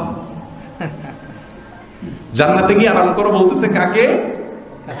 বাহ, জান্নাতে গিয়ে আরাম করো বলতেছে কাকে?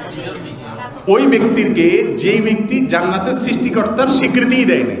 ওই ব্যক্তিকে যেই ব্যক্তি জান্নাতের সৃষ্টিকর্তার স্বীকৃতিই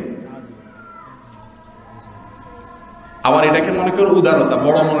দেয় নাই। আবার এটাকে মনে করো উদারতা,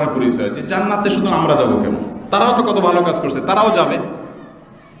 বড় মনের পরিচয়, যে জান্নাতে শুধু আমরা যাবো কেন, তারাও তো কত ভালো কাজ করছে, তারাও যাবে।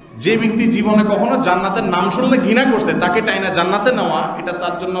 যে ব্যক্তি জীবনে কখনো জান্নাতের নাম শুনলে ঘৃণা করছে, তাকে টাইনা জান্নাতে নেওয়া, এটা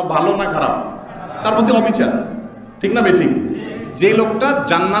তার জন্য ভালো না খারাপ? তার প্রতি অবিচার, ঠিক না বেঠিক? যে লোকটা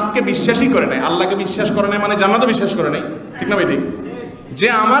জান্নাতকে বিশ্বাসই করে নাই, আল্লাহকে বিশ্বাস করে নাই মানে জান্নাতও বিশ্বাস করে নাই, ঠিক না বেঠিক? যে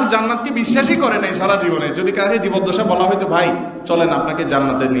আমার জান্নাতকে বিশ্বাসই করে নাই সারা জীবনে, যদি কাছে জীবদ্দশা বলা হয়তো ভাই চলেন আপনাকে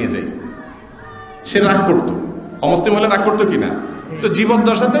জান্নাতে নিয়ে যাই, সে রাগ করতো। অমুসলিম হলে রাগ করতো কিনা? তো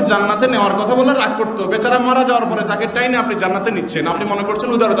জীবদ্দশাতে জান্নাতে নেওয়ার কথা বলে রাগ করতো। বেচারা মারা যাওয়ার পরে তাকে টাইনে আপনি জান্নাতে নিচ্ছেন, আপনি মনে করছেন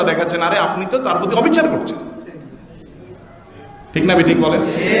উদারতা দেখাচ্ছেন, আরে আপনি তো তার প্রতি অবিচার করছেন, ঠিক না বেঠিক বলেন?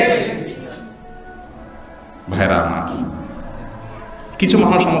 ভাইরা আমার, কিছু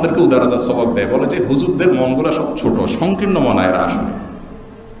মানুষ আমাদেরকে উদারতার সবক দেয়, বলে যে হুজুরদের মনগুলো সব ছোট সংকীর্ণ মনা, এরা আসলে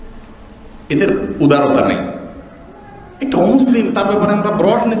এদের উদারতা নেই। একটা অমুসলিম, তার ব্যাপারে আমরা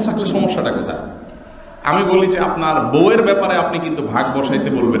ব্রডনেস রাখলে সমস্যাটা কোথায়? আমি বলি যে আপনার বউয়ের ব্যাপারে আপনি কিন্তু ভাগ বসাইতে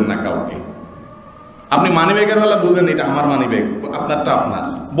বলবেন না কাউকে। আপনি মানিব্যাগের বেলা বুঝেন এটা আমার মানিব্যাগ, আপনারটা আপনার,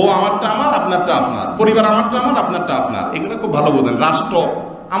 বউ আমারটা আমার, আপনারটা আপনার, পরিবার আমারটা আমার, আপনারটা আপনার, এগুলো খুব ভালো বোঝেন। রাষ্ট্র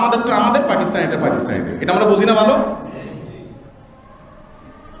আমাদেরটা আমাদের, পাকিস্তান এটা পাকিস্তানিদের, এটা আমরা বুঝি না ভালো?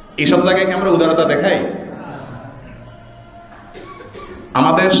 এইসব জায়গায় কি আমরা উদারতা দেখাই?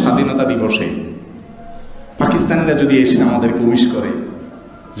 আমাদের স্বাধীনতা দিবসে পাকিস্তানিরা যদি এসে আমাদেরকে উইশ করে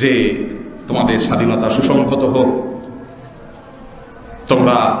যে তোমাদের স্বাধীনতা সুসংহত হোক,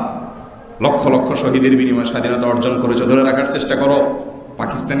 তোমরা লক্ষ লক্ষ শহীদের বিনিময়ে স্বাধীনতা অর্জন করেছো, ধরে রাখার চেষ্টা করো,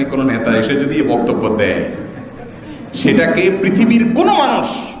 পাকিস্তানি কোনো নেতা এসে যদি বক্তব্য দেয়, সেটাকে পৃথিবীর কোনো মানুষ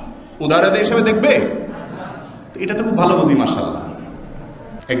উদারতা হিসেবে দেখবে? এটা তো খুব ভালো বুঝি, মাশাআল্লাহ।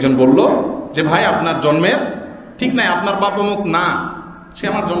 একজন বলল যে ভাই আপনার জন্মের ঠিক নাই, আপনার বাবা মুখ না, সে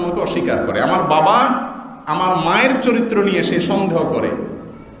আমার জন্মকে অস্বীকার করে, আমার বাবা আমার মায়ের চরিত্র নিয়ে সে সন্দেহ করে।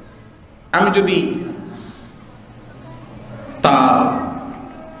 আমি যদি তার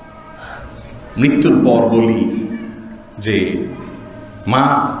মৃত্যুর পর বলি যে মা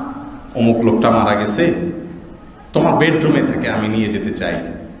অমুক লোকটা মারা গেছে, তোমার বেডরুমে থাকে, আমি নিয়ে যেতে চাই,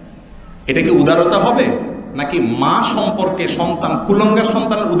 এটা কি উদারতা হবে? নাকি মা সম্পর্কে সন্তান, কুলঙ্গার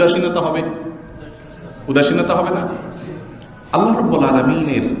সন্তানের উদাসীনতা হবে? উদাসীনতা হবে না? আল্লাহ রাব্বুল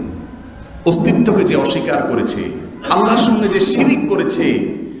আলামিনের অস্তিত্বকে যে অস্বীকার করেছে, আল্লাহর সঙ্গে যে শিরিক করেছে,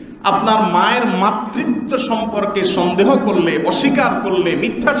 আপনার মায়ের মাতৃত্ব সম্পর্কে সন্দেহ করলে, অস্বীকার করলে,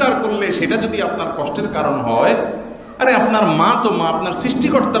 মিথ্যাচার করলে, সেটা যদি আপনার কষ্টের কারণ হয়, আরে আপনার মা তো মা, আপনার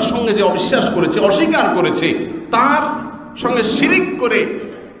সৃষ্টিকর্তার সঙ্গে যে অবিশ্বাস করেছে, অস্বীকার করেছে, তার সঙ্গে শিরিক করে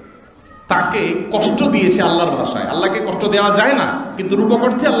তাকে কষ্ট দিয়েছে আল্লাহর ভাষায়। আল্লাহকে কষ্ট দেওয়া যায় না, কিন্তু রূপক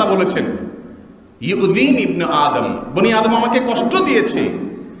অর্থে আল্লাহ বলেছেন ইউযিন ইবনে আদম, বনি আদম আমাকে কষ্ট দিয়েছে।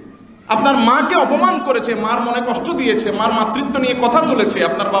 আপনার মাকে অপমান করেছে, মার মনে কষ্ট দিয়েছে, মার মাতৃত্ব নিয়ে কথা তুলেছে,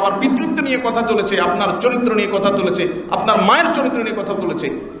 আপনার বাবার পিতৃত্ব নিয়ে কথা তুলেছে, আপনার চরিত্র নিয়ে কথা তুলেছে, আপনার মায়ের চরিত্র নিয়ে কথা তুলেছে,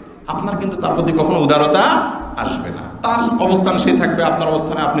 আপনার কিন্তু তার প্রতি কখনো উদারতা আসবে না। তার অবস্থান সে থাকবে, আপনার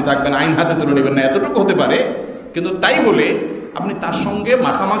অবস্থানে আপনি থাকবেন, আইন হাতে তুলে নেবেন না, এতটুকু হতে পারে। কিন্তু তাই বলে আপনি তার সঙ্গে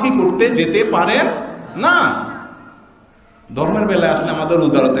মাখামাখি করতে যেতে পারেন না। ধর্মের বেলায় আসলে আমাদের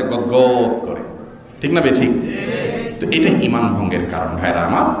উদারতা গদগদ করে, ঠিক না বেঠিক? তো এটা ঈমান ভঙ্গের কারণ ভাইরা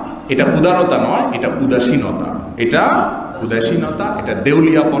আমার। এটা উদারতা নয়, এটা উদাসীনতা, এটা উদাসীনতা, এটা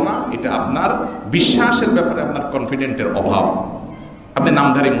দেউলিয়াপনা, এটা আপনার বিশ্বাসের ব্যাপারে আপনার কনফিডেন্টের অভাব। আপনি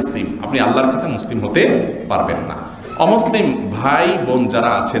নামধারী মুসলিম, আপনি আল্লাহর খাতে মুসলিম হতে পারবেন না। অমুসলিম ভাই বোন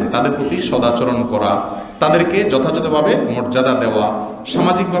যারা আছেন তাদের প্রতি সদাচরণ করা, তাদেরকে যথাযথভাবে মর্যাদা দেওয়া,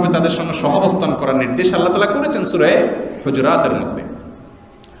 সামাজিকভাবে তাদের সঙ্গে সহাবস্থান করার নির্দেশ আল্লাহ তাআলা করেছেন সূরা হুজুরাতের মধ্যে।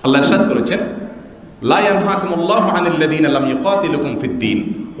 আল্লাহ ইরশাদ করেছেন লা ইয়ানহাকুমুল্লাহু আনিল লাযিনা লাম ইউকাতিলুকুম ফিদ-দীন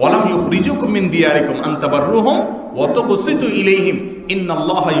ওয়া লাম ইউখরিজুকুম মিন দিয়ারিকুম আন তাবাররুহুম ওয়া তুকসিতু ইলাইহিম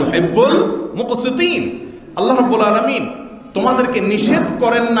ইন্নাল্লাহা ইউহিব্বুল মুকসিতিন। আল্লাহ রাব্বুল আলামিন তোমাদেরকে নিষেধ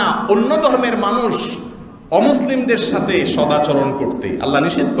করেন না অন্য ধর্মের মানুষ অমুসলিমদের সাথে সদাচরণ করতে। আল্লাহ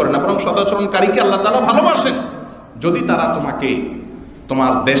নিষেধ করেন না, বরং সদাচরণকারীকে আল্লাহ তাআলা ভালোবাসেন। যদি তারা তোমাকে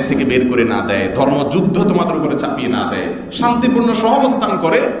তোমার দেশ থেকে বের করে না দেয়, ধর্মযুদ্ধ তোমাদের উপরে চাপিয়ে না দেয়, শান্তিপূর্ণ সহাবস্থান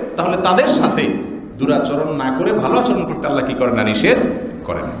করে, তাহলে তাদের সাথে দুরাচরণ না করে ভালো আচরণ করতে আল্লাহ কি করেন না? নিষেধ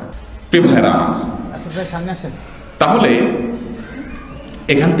করেন না। প্রিয় ভাইরা আমার, তাহলে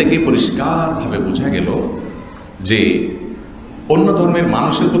এখান থেকে পরিষ্কারভাবে বোঝা গেল যে অন্য ধর্মের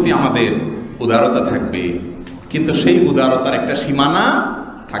মানুষের প্রতি আমাদের উদারতা থাকবে, কিন্তু সেই উদারতার একটা সীমানা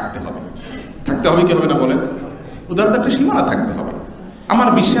থাকতে হবে। থাকতে হবে কি হবে না বলেন? উদারতার একটা সীমানা থাকতে হবে। আমার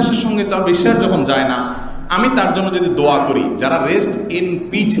বিশ্বাসের সঙ্গে তার বিশ্বাস যখন যায় না, আমি তার জন্য যদি দোয়া করি, যারা রেস্ট ইন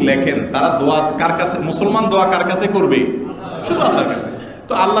পিচ লেখেন তারা দোয়া কার কাছে? মুসলমান দোয়া কার কাছে করবে? শুধু আল্লাহর কাছে।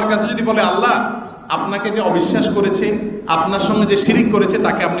 তো আল্লাহর কাছে যদি বলে, আল্লাহ আপনাকে যে অবিশ্বাস করেছে, আপনার সঙ্গে যে শিরিক করেছে,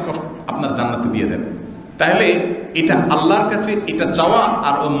 তাকে আপনি আপনার জান্নাতে দিয়ে দেন, তাহলে এটা আল্লাহর কাছে এটা চাওয়া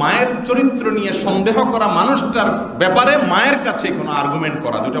আর ও মায়ের চরিত্র নিয়ে সন্দেহ করা মানুষটার ব্যাপারে মায়ের কাছে কোনো আর্গুমেন্ট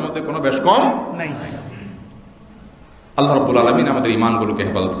করা, দুটার মধ্যে কোনো বেশ কম নাই। আল্লাহ রাব্বুল আলামিন আমাদের ঈমানগুলোকে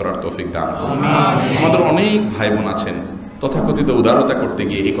হেফাজত করার তৌফিক দান করুন। আমাদের অনেক ভাই বোন আছেন তথাকথিত উদারতা করতে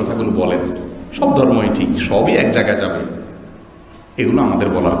গিয়ে এই কথাগুলো বলেন, সব ধর্মই ঠিক, সবই এক জায়গায় যাবে, এগুলো আমাদের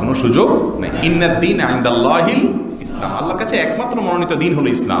বলার কোনো সুযোগ নেই। ইন্নাদ দীন ইনদাল্লাহিল ইসলাম, আল্লাহর কাছে একমাত্র মনোনীত দিন হলো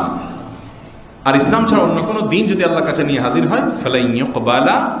ইসলাম। আর ইসলাম ছাড়া অন্য কোনো দিন যদি আল্লাহর কাছে নিয়ে হাজির হয়, ফালাই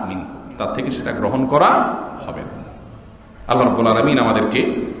ইউকবালা মিনহু, তার থেকে সেটা গ্রহণ করা হবে না। আল্লাহ রাব্বুল আলামিন আমাদেরকে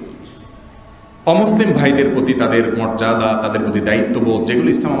অমুসলিম ভাইদের প্রতি তাদের মর্যাদা, তাদের প্রতি দায়িত্ববোধ যেগুলো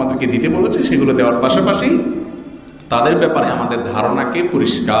ইসলাম আমাদেরকে দিতে বলেছে সেগুলো দেওয়ার পাশাপাশি তাদের ব্যাপারে আমাদের ধারণাকে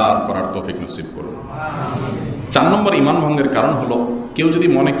পরিষ্কার করার তৌফিক নসিব করুন। 4 নম্বর ঈমান ভঙ্গের কারণ হলো, কেউ যদি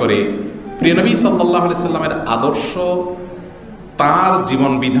মনে করে প্রিয় নবী সাল্লাল্লাহু আলাইহি সাল্লামের আদর্শ, তার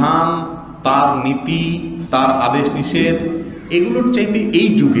জীবন বিধান, তার নীতি, তার আদেশ নিষেধ, এগুলোর চাইতে এই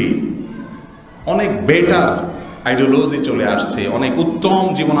যুগে অনেক বেটার আইডিওলজি চলে আসছে, অনেক উত্তম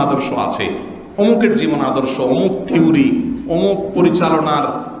জীবন আদর্শ আছে, অমুকের জীবন আদর্শ, অমুক থিওরি, অমুক পরিচালনার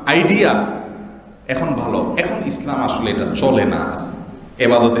আইডিয়া এখন ভালো, এখন ইসলাম আসলে এটা চলে না।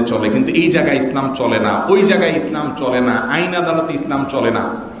 এবাদতে চলে কিন্তু এই জায়গায় ইসলাম চলে না, ওই জায়গায় ইসলাম চলে না, আইন আদালতে ইসলাম চলে না,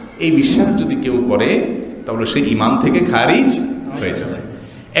 এই বিশ্বাস যদি কেউ করে তাহলে সে ঈমান থেকে খারিজ হয়ে যাবে।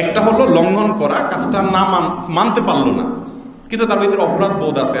 একটা হলো লঙ্ঘন করা, কাজটা না মানতে পারলো না, কিন্তু তার ভিতরে অপরাধ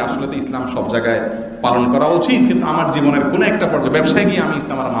বোধ আছে, আসলে তো ইসলাম সব জায়গায় পালন করা উচিত, কিন্তু আমার জীবনের কোনো একটা পর্যায়ে ব্যবসায় গিয়ে আমি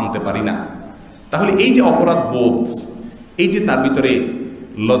ইসলাম আর মানতে পারি না। তাহলে এই যে অপরাধ বোধ, এই যে তার ভিতরে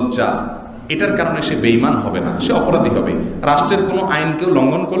লজ্জা, এটার কারণে সে বেঈমান হবে না, সে অপরাধী হবে। রাষ্ট্রের কোনো আইনকেও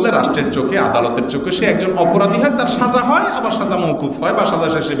লঙ্ঘন করলে রাষ্ট্রের চোখে, আদালতের চোখে সে একজন অপরাধী হয়, তার সাজা হয়, আবার সাজা মওকুফ হয় বা সাজা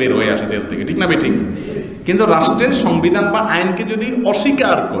শেষে বের হয়ে আসে জেল থেকে, ঠিক না বেঠিক? কিন্তু রাষ্ট্রের সংবিধান বা আইনকে যদি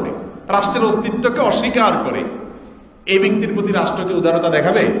অস্বীকার করে, রাষ্ট্রের অস্তিত্বকে অস্বীকার করে, এই ব্যক্তির প্রতি রাষ্ট্রকে উদারতা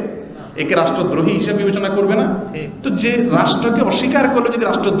দেখাবে? একে রাষ্ট্রদ্রোহী হিসেবে বিবেচনা করবে না? তো যে রাষ্ট্রকে অস্বীকার করলে যদি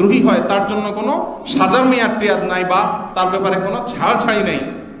রাষ্ট্রদ্রোহী হয়, তার জন্য কোনো সাজার মেয়াদ টেয়াদ নাই বা তার ব্যাপারে কোনো ছাড়ছাড়ি নেই,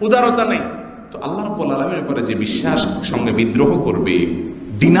 উদারতা নেই। তো আল্লাহ রাব্বুল আলামিনের ব্যাপারে যে বিশ্বাস সঙ্গে বিদ্রোহ করবে,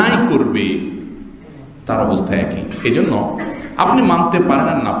 ডিনাই করবে, তার অবস্থা একই। এই জন্য আপনি মানতে পারেন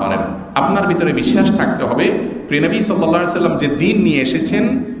আর না পারেন, আপনার ভিতরে বিশ্বাস থাকতে হবে প্রিয় নবী সাল্লাল্লাহু আলাইহি সাল্লাম যে দ্বীন নিয়ে এসেছেন,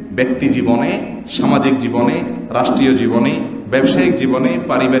 ব্যক্তি জীবনে, সামাজিক জীবনে, রাষ্ট্রীয় জীবনে, ব্যবসায়িক জীবনে,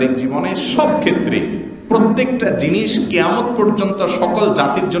 পারিবারিক জীবনে, সব ক্ষেত্রে প্রত্যেকটা জিনিস কিয়ামত পর্যন্ত সকল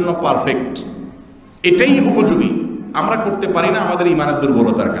জাতির জন্য পারফেক্ট, এটাই উপযোগী। আমরা করতে পারি না আমাদের ঈমানের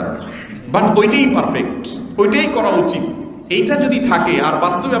দুর্বলতার কারণে, বাট ওইটাই পারফেক্ট, ওইটাই করা উচিত। এইটা যদি থাকে আর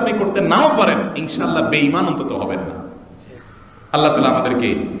বাস্তবে আপনি করতে নাও পারেন, ইনশাআল্লাহ বেঈমান অন্তত হবেন না। আল্লাহ তাআলা আমাদেরকে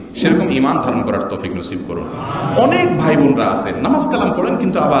সেরকম ঈমান ধারণ করার তৌফিক নসিব করুন। অনেক ভাই বোনরা আছেন নামাজ কালাম পড়েন,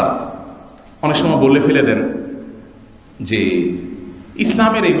 কিন্তু আবার অনেক সময় বলে ফেলে দেন যে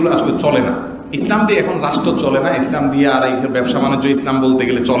ইসলামের এগুলো আসলে চলে না, ইসলাম দিয়ে এখন রাষ্ট্র চলে না, ইসলাম দিয়ে আর এই ব্যবসা বাণিজ্য ইসলাম বলতে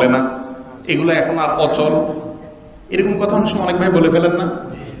গেলে চলে না, এগুলো এখন আর অচল। এরকম কথা অনেক সময় অনেক ভাই বলে ফেলেন না?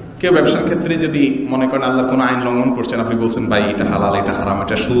 কেউ ব্যবসার ক্ষেত্রে যদি মনে করেন আল্লাহ কোনো আইন লঙ্ঘন করছেন, আপনি বলছেন ভাই এটা হালাল, এটা হারাম,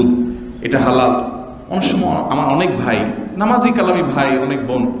 এটা সুদ, এটা হালাল, অনেক সময় আমার অনেক ভাই, নামাজি কালামি ভাই, অনেক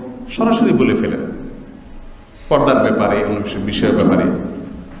বোন সরাসরি বলে ফেলেন পর্দার ব্যাপারে, অনেক বিষয়ের ব্যাপারে।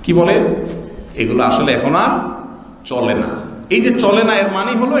 কি বলে? এগুলো আসলে এখন আর চলে না। এই যে চলে না, এর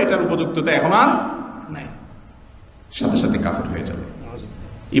মানে হলো এটার উপযুক্ততা এখন আর নাই, সাথে সাথে কাফের হয়ে যাবে,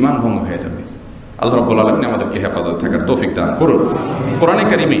 ঈমান ভঙ্গ হয়ে যাবে। আল্লাহ রাব্বুল আলামিন আমাদেরকে হেফাজত থাকার তৌফিক দান করুন। কোরআনে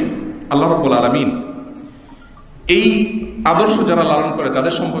কারিমে আল্লাহ রাব্বুল আলামিন এই আদর্শ যারা লালন করে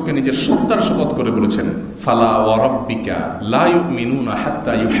তাদের সম্পর্কে নিজের সত্তার শপথ করে বলেছেন, ফালা ওয়া রাব্বিকা লা ইউমিনুনা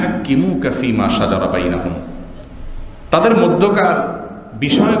হাত্তা ইউহাক্কিমুকা ফীমা শাজারা বাইনাহুম। তাদের মধ্যকার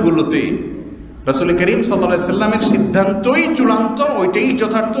বিষয়গুলোতে রাসূল করিম সাল্লাল্লাহু আলাইহি সাল্লামের সিদ্ধান্তই চূড়ান্ত, ওইটাই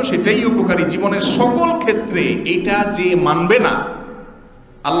যথার্থ, সেটাই উপকারী। জীবনের সকল ক্ষেত্রে এটা যে মানবে না,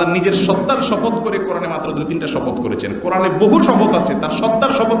 আল্লাহ নিজের সত্তার শপথ করে কোরআনে মাত্র 2-3টা শপথ করেছেন। কোরআনে বহু শপথ আছে, তার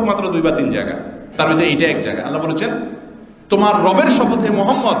সত্তার শপথ মাত্র 2 বা 3 জায়গা, তার মধ্যে এইটা এক জায়গা। আল্লাহ বলেছেন তোমার রবের শপথে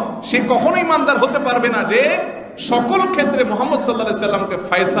মোহাম্মদ, সে কখনোই ইমানদার হতে পারবে না যে সকল ক্ষেত্রে মোহাম্মদ সাল্লাল্লাহু আলাইহি সাল্লামকে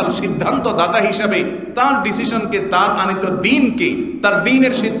ফয়সাল, সিদ্ধান্ত দাতা হিসাবে তার ডিসিশনকে, তার আনিত দ্বীনকে, তার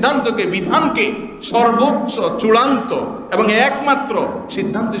দ্বীনের সিদ্ধান্তকে, বিধানকে সর্বোচ্চ, চূড়ান্ত এবং একমাত্র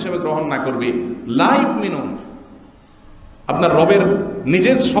সিদ্ধান্ত হিসেবে গ্রহণ না করবে। লা ইউমিনুন, আপনার রবের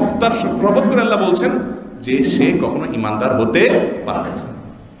নিজের সত্তার শপথ করে আল্লাহ বলছেন যে সে কখনো ইমানদার হতে পারবে না।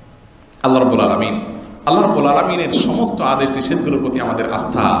 আল্লাহ রাব্বুল আলামিন, আল্লাহ রাব্বুল আলামিনের সমস্ত আদেশ নিষেধগুলোর প্রতি আমাদের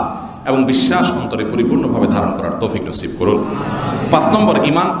আস্থা এবং বিশ্বাস অন্তরে পরিপূর্ণভাবে ধারণ করার তৌফিক নসিব করুন। 5 নম্বর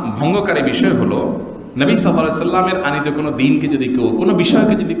ঈমান ভঙ্গকারী বিষয় হলো নবী সাল্লাল্লাহু আলাইহি সাল্লামের আনিত কোনো দ্বীনকে যদি কেউ, কোনো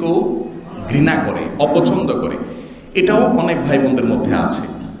বিষয়কে যদি কেউ ঘৃণা করে, অপছন্দ করে, এটাও অনেক ভাই বোনদের মধ্যে আছে।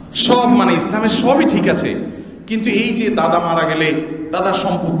 সব মানে ইসলামের সবই ঠিক আছে, কিন্তু এই যে দাদা মারা গেলে দাদার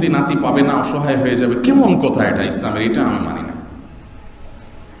সম্পত্তি নাতি পাবে না, অসহায় হয়ে যাবে, কেমন কথা এটা ইসলামের, এটা আমি মানি না।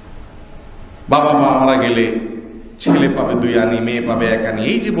 বাবা মা মারা গেলে ছেলে পাবে 2 আনি, মেয়ে পাবে 1 আনি,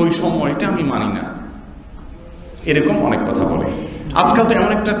 এই যে বৈষম্য, এটা আমি মানি না। এরকম অনেক কথা বলে। আজকাল তো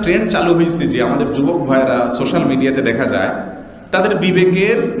এমন একটা ট্রেন্ড চালু হয়েছে যে আমাদের যুবক ভাইয়েরা সোশ্যাল মিডিয়াতে দেখা যায় তাদের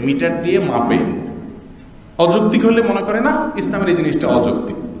বিবেকের মিটার দিয়ে মাপে। অযৌক্তিক হলে মনে করে না ইসলামের এই জিনিসটা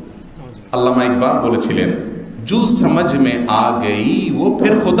অযৌক্তিক। আল্লামা ইকবাল বলেছিলেন, জু সমঝ মে আ গই ও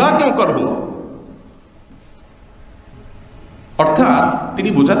ফির খুদা ক্यों করবো। অর্থাৎ তিনি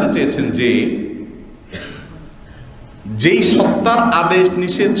বোঝাতে চেয়েছেন যে যেই সত্তার আদেশ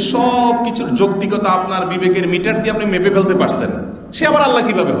নিষেধ সব কিছুর যৌক্তিকতা আপনার বিবেকের মিটার দিয়ে আপনি মেপে ফেলতে পারছেন, সে আবার আল্লাহ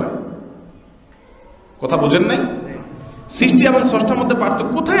কিভাবে হয়? কথা বোঝেন নাই? সৃষ্টি এবং স্রষ্টার মধ্যে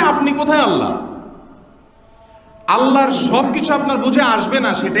পার্থক্য কোথায়? আপনি কোথায় আল্লাহ? আল্লাহর সবকিছু আপনার বুঝে আসবে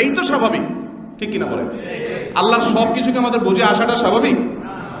না, সেটাই তো স্বাভাবিক, ঠিক কিনা বলেন? আল্লাহর সবকিছুকে আমাদের বুঝে আসাটা স্বাভাবিক,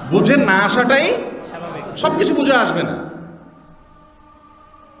 বুঝে না আসাটাই স্বাভাবিক। সবকিছু বুঝে আসবে না,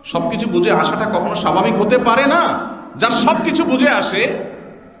 সবকিছু বুঝে আসাটা কখনো স্বাভাবিক হতে পারে না। যার সবকিছু বুঝে আসে,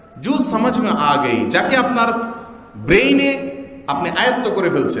 জু সমাজ মে আ গই, যাকে আপনার ব্রেইনে আপনি আয়ত্ত করে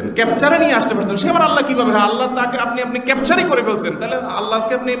ফেলছেন, ক্যাপচারে নিয়ে আসতে পারছেন, সে আবার আল্লাহ কিভাবে হয়? আল্লাহ তাকে আপনি ক্যাপচারই করে ফেলছেন, তাহলে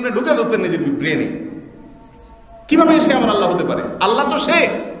আল্লাহকে আপনি ঢুকে ফেলছেন নিজের ব্রেইনে, কিভাবে সে আমার আল্লাহ হতে পারে? আল্লাহ তো সে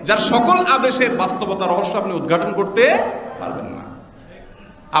যার সকল আদেশের বাস্তবতা রহস্য আপনি উদ্ঘাটন করতে পারবেন না।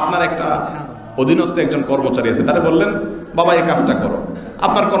 আপনার একটা অধীনস্থ একজন কর্মচারী আছে, তারা বললেন বাবা এই কাজটা করো।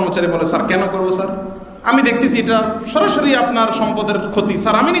 আপনার কর্মচারী বলে, স্যার কেন করবো স্যার? আমি দেখতেছি এটা সরাসরি আপনার সম্পদের ক্ষতি,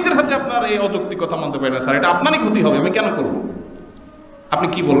 স্যার আমি নিজের হাতে আপনার এই অযৌক্তিক কথা মানতে পারি না, স্যার এটা আপনারই ক্ষতি হবে, আমি কেন করব? আপনি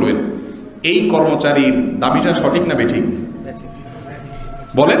কি বলবেন? এই কর্মচারীর দাবিটা সঠিক না বেঠিক?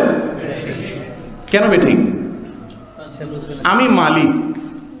 বলেন কেন বেঠিক? আমি মালিক,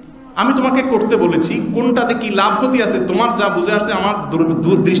 আমি তোমাকে করতে বলেছি, কোনটাতে কি লাভ ক্ষতি আছে তোমার যা বুঝে আসছে আমার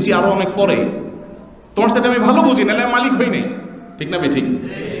দূরদৃষ্টি আরো অনেক পরে, তোমার সাথে আমি ভালো বুঝি, নাহলে আমি মালিক হই নাই, ঠিক না বেঠিক?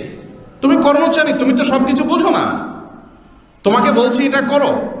 তুমি কর্মচারী, তুমি তো সবকিছু বোঝো না, তোমাকে বলছি এটা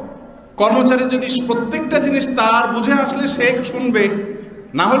করো। কর্মচারী যদি প্রত্যেকটা জিনিস তার বুঝে আসলে সে শুনবে,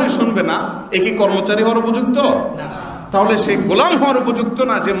 না হলে শুনবে না, এ কি কর্মচারী হওয়ার উপযুক্ত? তাহলে সে গোলাম হওয়ার উপযুক্ত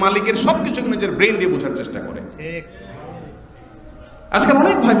না, যে মালিকের সবকিছু নিজের ব্রেন দিয়ে বোঝার চেষ্টা করে। আজকাল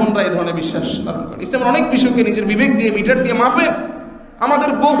অনেক ভাই বোনরা এই ধরনের বিশ্বাস ধারণ করে, ইসলামের অনেক বিষয়কে নিজের বিবেক দিয়ে মিটার দিয়ে মাপেন।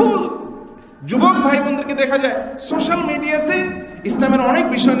 আমাদের বহু যুবক ভাই বোনদেরকে দেখা যায় সোশ্যাল মিডিয়াতে ইসলামের অনেক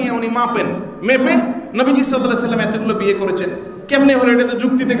বিষয় নিয়ে উনি মাপেন, মেপে নবীজি সাল্লাল্লাহু আলাইহি সাল্লাম এতগুলো বিয়ে করেছেন, কেমনে হলো? এটা তো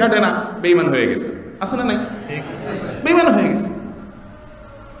যুক্তিতে খাটে না, বেঈমান হয়ে গেছে। আছে না নাই? বেঈমান হয়ে গেছে।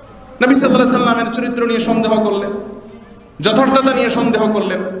 নবী সাল্লাল্লাহু আলাইহি সাল্লামের চরিত্র নিয়ে সন্দেহ করলেন, যথার্থতা নিয়ে সন্দেহ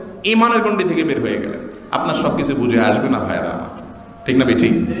করলেন, ঈমানের গণ্ডি থেকে বের হয়ে গেলেন। আপনার সবকিছু বুঝে আসবে না ভাইরা আমার, ঠিক না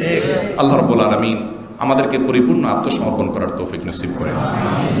বেঠিক? আল্লাহ রাব্বুল আলামিন আমাদেরকে পরিপূর্ণ আত্মসমর্পণ করার তৌফিক নসিব করেন।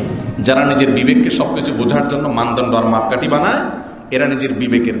 যারা নিজের বিবেককে সবকিছু বোঝার জন্য মানদণ্ড আর মাপকাঠি বানায়, এরা নিজের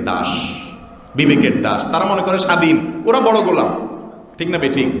বিবেকের দাস, বিবেকের দাস। তারা মনে করে স্বাধীন, ওরা বড় গোলাম, ঠিক না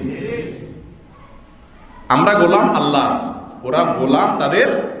বেঠিক? আমরা গোলাম আল্লাহ, ওরা গোলাম তাদের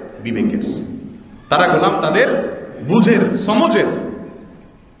বিবেকের, তারা গোলাম তাদের বুঝের, সমঝের,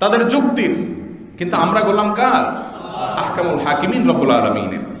 তাদের যুক্তির, কিন্তু আমরা গোলাম কার? আহকামুল হাকিমিন রব্বুল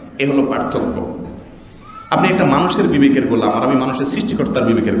আলামিনের। এ হলো পার্থক্য। আপনি একটা মানুষের বিবেকের গোলাম, আর আমি মানুষের সৃষ্টিকর্তার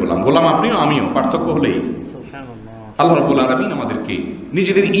বিবেকের গোলাম। গোলাম আপনিও আমিও, পার্থক্য হলেই। আল্লাহ রাব্বুল আলামিন আমাদেরকে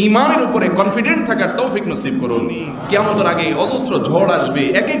নিজেদের ঈমানের উপরে কনফিডেন্ট থাকার তৌফিক নসিব করুন। কিয়ামতের আগে অজস্র ঝড় আসবে,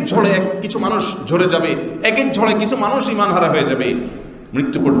 এক এক ঝড়ে কিছু মানুষ ঝরে যাবে, এক এক ঝড়ে কিছু মানুষ ঈমান হারা হয়ে যাবে।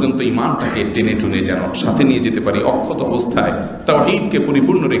 মৃত্যু পর্যন্ত ঈমানটাকে টেনে টুনে যেন সাথে নিয়ে যেতে পারি অক্ষত অবস্থায়, তাওহীদকে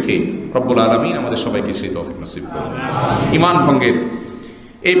পরিপূর্ণ রেখে রব্বুল আলামিন আমাদের সবাইকে সেই তৌফিক নসিব করুন। ঈমান ভঙ্গের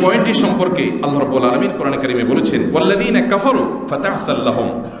এই পয়েন্টটি সম্পর্কে আল্লাহ রাব্বুল আলামিন কোরআনে কারিমে বলেছেন, ওয়াল্লাযীনা কাফারু ফাতা'সাল লাহুম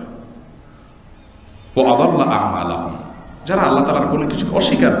ওয়া আযাল্লা আ'মালাহুম। যারা আল্লাহ তাআলার কোনো কিছু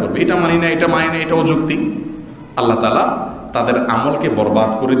অস্বীকার করবে, এটা মানি না, এটা মানে না, এটা অযৌক্তিক, আল্লাহ তাআলা তাদের আমলকে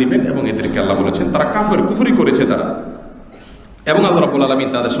বরবাদ করে দিবেন এবং এদেরকে আল্লাহ বলেছেন তারা কাফের, কুফরি করেছে তারা। এবং আল্লাহ রাব্বুল আলামিন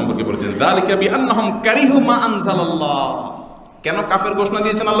তাদের সম্পর্কে বলেছেন, যালিকা বিআন্নাহুম কারিহু মা আনজালাল্লাহ। কেন কাফের ঘোষণা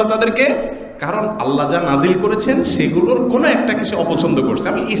দিয়েছেন আল্লাহ তাদেরকে? কারণ আল্লাহ যা নাজিল করেছেন সেগুলোর কোনো একটাকে সে অপছন্দ করছে।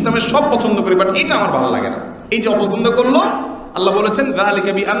 আমি ইসলামের সব পছন্দ করি, বাট এটা আমার ভালো লাগে না, এই যে অপছন্দ করলো, আল্লাহ বলেছেন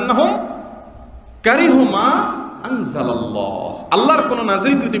যালিকা বিআন্নাহুম কারিহু মা আনজালাল্লাহ। আল্লাহর কোন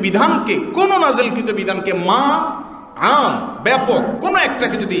নাজিলকৃত বিধানকে মা আম ব্যাপক কোন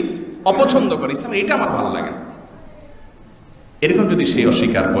একটাকে যদি অপছন্দ করে ইসলাম, এটা আমার ভালো লাগে না, এরকম যদি সে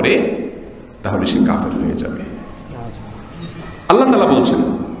অস্বীকার করে তাহলে সে কাফের হয়ে যাবে। আল্লাহ তাআলা বলছেন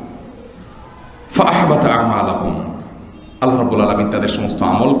ফাআহবাতা আমালাহুম, আল্লাহ রাব্বুল আলামিন তাদের সমস্ত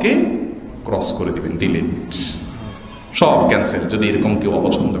আমলকে ক্রস করে দিবেন, ডিলিট, সব ক্যান্সেল, যদি এরকম কেউ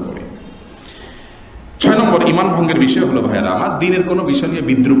অপছন্দ করে। 6 নম্বর ঈমান ভঙ্গের বিষয় হলো, ভাইয়েরা আমার, দিনের কোনো বিষয় নিয়ে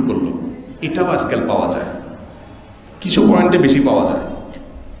বিদ্রুপ করলো। এটাও আজকাল পাওয়া যায়, কিছু পয়েন্টে বেশি পাওয়া যায়।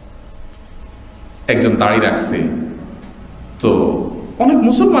 একজন দাড়ি রাখছে, তো অনেক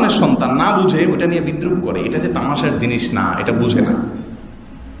মুসলমানের সন্তান না বুঝে ওটা নিয়ে বিদ্রুপ করে, এটা যে তামাশার জিনিস না, এটা বুঝে না।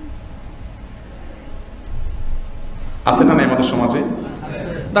 আছে না আমাদের সমাজে?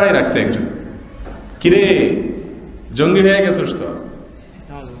 দাঁড়িয়ে রাখছে একজন, কিরে জঙ্গি হয়ে গেছিস তো,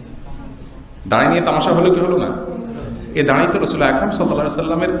 দাঁড়িয়ে নিয়ে তামাশা হলো কি হলো না? এ দাঁড়িয়ে তো রাসূল আকরাম সাল্লাল্লাহু আলাইহি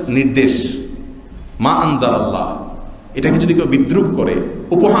সাল্লামের নির্দেশ, মা আনজালাল্লাহ, এটাকে যদি কেউ বিদ্রুপ করে,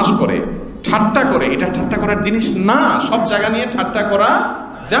 উপহাস করে, ঠাট্টা করে, এটা ঠাট্টা করার জিনিস না। সব জায়গা নিয়ে ঠাট্টা করা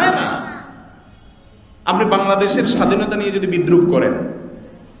যায় না। আপনি বাংলাদেশের স্বাধীনতা নিয়ে যদি বিদ্রুপ করেন,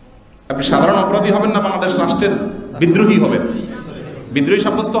 আপনি সাধারণ অপরাধী হবেন না, বাংলাদেশ রাষ্ট্রের বিদ্রোহী হবেন, বিদ্রোহী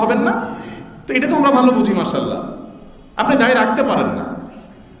সাব্যস্ত হবেন না? তো এটা তো আমরা ভালো বুঝি, মাশাআল্লাহ। আপনি দাঁড়িয়ে রাখতে পারেন না,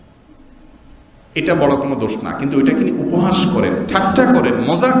 এটা বড় কোনো দোষ না, কিন্তু ওইটাকে নিয়ে উপহাস করেন, ঠাট্টা করেন,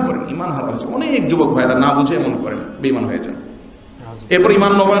 মজাক করেন, ঈমান হারা হয়ে যায়। অনেক যুবক ভাইরা না বুঝে এমন করেন, বেঈমান হয়ে যান। এরপর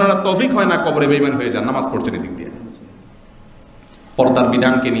ঈমান নবায়নের তৌফিক হয় না, কবরে বেঈমান হয়ে যান, নামাজ পড়ছেন এদিক দিয়ে। পর্দার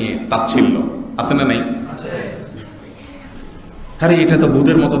বিধানকে নিয়ে তাচ্ছিল্য আছে না নেই? আরে এটা তো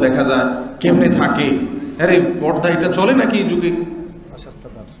ভূতের মতো দেখা যায়, কেমনে থাকে, আরে পর্দা এটা চলে নাকি এই যুগে,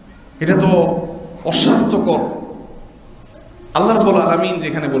 এটা তো অস্বাস্থ্যকর। আল্লাহ রাব্বুল আলামিন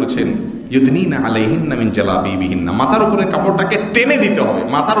যেখানে বলেছেন ইউদনিনা আলাইহিন্না মিন জালাবিবিহিন্না, মাথার উপরে কাপড়টাকে টেনে দিতে হবে,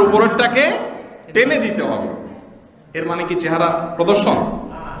 মাথার উপরেরটাকে টেনে দিতে হবে। এর মানে কি চেহারা প্রদর্শন?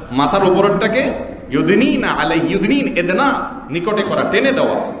 মাথার উপরেরটাকে ইউদনিনা ইউদনিন এদনা, নিকটে করা, টেনে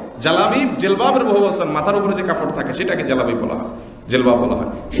দেওয়া। জালাবিব জেলবাবের বহু বচন, মাথার উপরে যে কাপড় থাকে সেটাকে জালাবিব বলা হয়, জেলবাব বলা হয়,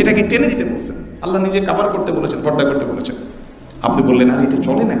 সেটাকে টেনে দিতে বলছেন। আল্লাহ নিজে কাভার করতে বলেছেন, পর্দা করতে বলেছেন। আপনি বললেন আরে এটা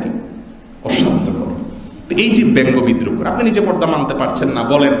চলে নাকি, অস্বাস্থ্যকর। এই যে ব্যঙ্গ বিদ্রুপ করে, আপনি নিজে পর্দা মানতে পারছেন না,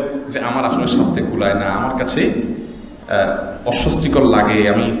 বলেন যে আমার আসলে স্বাস্থ্যে কুলায় না, আমার কাছে অস্বস্তিকর লাগে,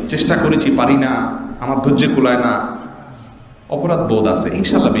 আমি চেষ্টা করেছি পারি না, আমার ধৈর্য কুলায় না, অপরাধ বোধ আছে,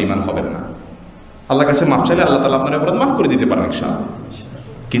 ইনশাআল্লাহ বেঈমান হবেন না। আল্লাহর কাছে মাফ চাইলে আল্লাহ তাআলা আপনার অপরাধ মাফ করে দিতে পারেন ইনশাআল্লাহ।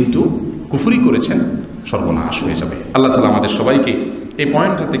 কিন্তু কুফরি করেছেন, সর্বনাশ হয়ে যাবে। আল্লাহ তাআলা আমাদের সবাইকে এই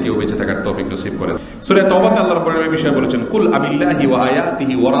পয়েন্টটা থেকেও বেঁচে থাকার তৌফিক নসিব করেন। সূরা তাওবাতে আল্লাহ রাব্বুল আলামিন এই বিষয়ে বলেছেন, কুল আবিল্লাহি ওয়া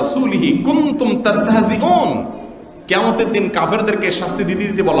আয়াতিহি ওয়া রাসূলিহি কুনতুম তাস্তাহজিউন। কিয়ামতের দিন কাফেরদেরকে শাস্তি দিতে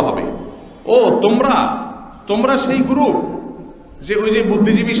দিতে বলা হবে, ও তোমরা সেই গ্রুপ যে ওই যে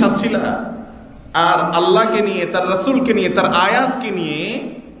বুদ্ধিজীবী সাচ্ছিলা আর আল্লাহকে নিয়ে, তার রাসূলকে নিয়ে, তার আয়াতকে নিয়ে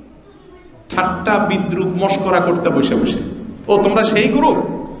ঠাট্টা বিদ্রুপ মশকরা করতে বসে বসে, ও তোমরা সেই গ্রুপ।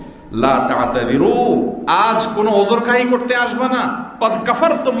 লা তা'তাযিরু, আজ কোনো ওজরকাহি করতে আসবে না। কদ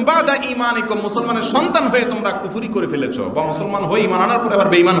কাফারতুম বাদা ঈমানিকুম, মুসলমানের সন্তান হয়ে তোমরা কুফরি করে ফেলেছো, বা মুসলমান হয়ে ঈমান আনার পরে আবার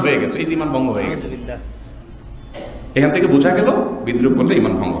বেঈমান হয়ে গেছো, এই ঈমান ভঙ্গ হয়ে গেছে। এখান থেকে বোঝা গেল বিদ্রুপ করলে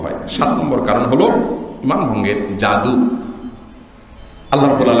ঈমান ভঙ্গ হয়। 7 নম্বর কারণ হলো ঈমান ভঙ্গের জাদু। আল্লাহ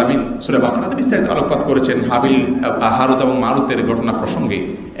রাব্বুল আলামিন সূরা বাকারাতে বিস্তারিত আলোকপাত করেছেন হাবিল, হারুত এবং মারুতের ঘটনা প্রসঙ্গে।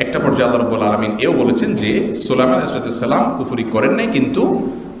 একটা পর্যায়ে আল্লাহ রাব্বুল আলামিন এও বলেছেন যে সুলাইমান আলাইহিস সালাম কুফরি করেন নাই, কিন্তু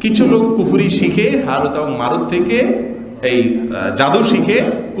কিছু লোক কুফরি শিখে হারুত এবং মারুত থেকে এই জাদু শিখে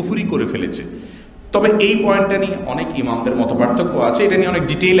কুফরি করে ফেলেছে। তবে এই পয়েন্টটা নিয়ে অনেক ইমামদের মত পার্থক্য আছে, এটা নিয়ে অনেক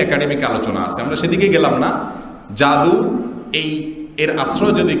ডিটেইল একাডেমিক আলোচনা আছে, আমরা সেদিকে গেলাম না। জাদু এর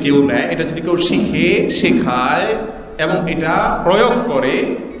আশ্রয় যদি কেউ নেয়, এটা যদি কেউ শিখে, শেখায় এবং এটা প্রয়োগ করে,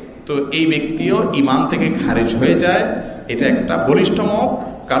 তো এই ব্যক্তিও ঈমান থেকে খারিজ হয়ে যায়। এটা একটা বলিষ্ঠ মত,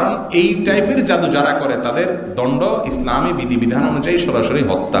 কারণ এই টাইপের জাদু যারা করে তাদের দণ্ড ইসলামী বিধিবিধান অনুযায়ী সরাসরি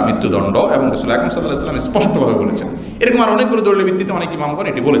হত্যা, মৃত্যুদণ্ড, এবং রাসূল আকরাম সাল্লাল্লাহু আলাইহি ওয়াসাল্লাম স্পষ্টভাবে বলেছেন। এরকম আর অনেকগুলো দলিলের ভিত্তিতে অনেক ইমামগণ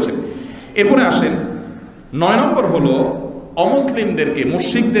এটি বলেছেন। এরপরে আসেন 9 নম্বর হলো অমুসলিমদেরকে,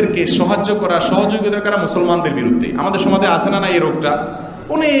 মুশরিকদেরকে সাহায্য করা, সহযোগিতা করা মুসলমানদের বিরুদ্ধে। আমাদের সমাজে আছে না এই রোগটা?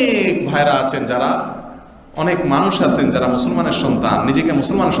 অনেক ভাইরা আছেন যারা, অনেক মানুষ আছেন যারা মুসলমানের সন্তান, নিজেকে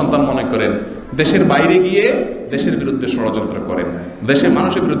মুসলমানের সন্তান মনে করেন, দেশের বাইরে গিয়ে দেশের বিরুদ্ধে ষড়যন্ত্র করেন, দেশের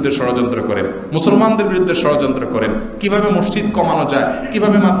মানুষের বিরুদ্ধে ষড়যন্ত্র করেন, মুসলমানদের বিরুদ্ধে ষড়যন্ত্র করেন। কিভাবে মসজিদ কমানো যায়,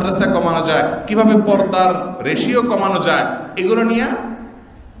 কিভাবে মাদ্রাসা কমানো যায়, কিভাবে পর্দার রেশিও কমানো যায়, এগুলো নিয়ে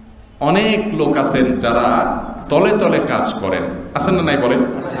অনেক লোক আছেন যারা তলে তলে কাজ করেন। আছেন না নাই বলেন?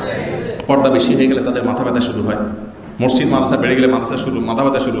 পর্দা বেশি হয়ে গেলে তাদের মাথা ব্যথা শুরু হয়, মসজিদ মাদ্রাসা বেড়ে গেলে মাথা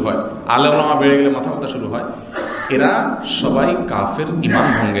ব্যথা শুরু হয়, আলেম ওলামা বেড়ে গেলে মাথা ব্যথা শুরু হয়। এরা সবাই কাফের, ঈমান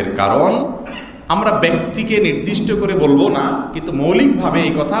ভঙ্গের কারণ। আমরা ব্যক্তিকে নির্দিষ্ট করে বলবো না, কিন্তু মৌলিকভাবে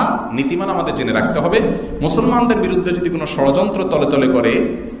এই কথা নীতিমালা আমাদের জেনে রাখতে হবে। মুসলমানদের বিরুদ্ধে যদি কোনো ষড়যন্ত্র তলে তলে করে,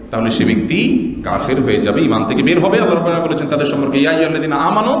 তাহলে সে ব্যক্তি কাফের হয়ে যাবে, ঈমান থেকে বের হবে। আল্লাহ রাব্বুল আলামিন বলেছেন তাদের সম্পর্কে, ইয়া আইয়ুহাল্লাযীনা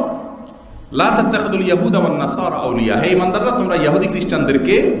আমানু লা তাত্তাখিযুল ইয়াহুদা ওয়ান নাসারা আউলিয়া, হে ঈমানদাররা তোমরা ইহুদি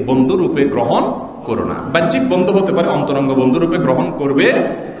খ্রিস্টানদেরকে বন্ধু রূপে গ্রহণ করো না। বাহ্যিক বন্ধু হতে পারে, অন্তরঙ্গ বন্ধু রূপে গ্রহণ করবে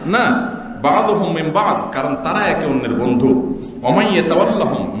না। বা'দুহুম মিন বা'দ, কারণ তারা একে অন্যের বন্ধু। ওমাই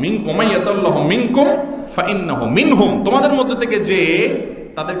ইয়াতাওয়াল্লাহুম মিনকুম ফাইন্নাহু মিনহুম, তোমাদের মধ্যে থেকে যে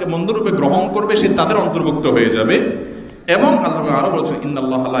তাদেরকে বন্ধু রূপে গ্রহণ করবে সে তাদের অন্তর্ভুক্ত হয়ে যাবে। এবং আল্লাহ আরো বলছেন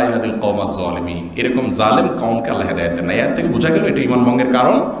ইন্নাল্লাহা লা ইয়াহদিল কওমাজ যালিমিন, এরকম জালেম কওমকে আল্লাহ হেদায়েত দেন না। এর থেকে বোঝা গেল এটা ঈমান ভঙ্গের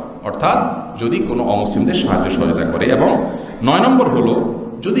কারণ, অর্থাৎ যদি কোনো অমুসলিমদের সাহায্য সহযোগিতা করে। এবং 9 নম্বর হলো,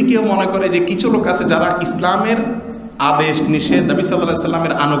 যদি কেউ মনে করে যে কিছু লোক আছে যারা ইসলামের আদেশ নিষেধ, নবী সাল্লাল্লাহু আলাইহি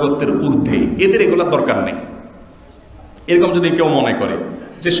সাল্লামের আনুগত্যের ঊর্ধ্বে, এদের এগুলো দরকার নেই, এরকম যদি কেউ মনে করে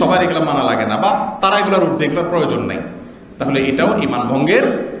যে সবার এগুলো মানা লাগে না, বা তারা এগুলোর ঊর্ধ্বে, এগুলোর প্রয়োজন নেই, তাহলে এটাও ঈমান ভঙ্গের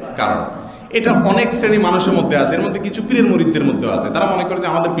কারণ। এটা অনেক শ্রেণী মানুষের মধ্যে আছে, এর মধ্যে কিছু পীরের মুরিদদের মধ্যেও আছে। তারা মনে করে যে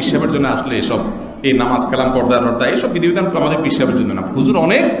আমাদের পীর সাহেবের জন্য আসলে এসব, এই নামাজ কালাম পর্দা টর্দা এইসব বিধিবিধান আমাদের পীর সাহেবের জন্য না, হুজুর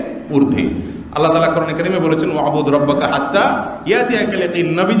অনেক ঊর্ধ্বে। আল্লাহ তাআলা কোরআনে কারিমে বলেছেন ওয়াবুদ রাব্বাকা হাত্তা ইয়াতিয়াকাল ইয়াকিন,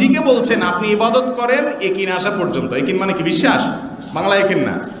 নবীজিকে বলছেন আপনি ইবাদত করেন ইয়াকিন আসা পর্যন্ত। ইয়াকিন মানে কি? বিশ্বাস, বাংলা ইয়াকিন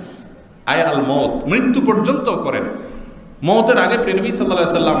না, আয় আল মউত, মৃত্যু পর্যন্ত করেন। মওতের আগে প্রিয় নবী সাল্লাল্লাহু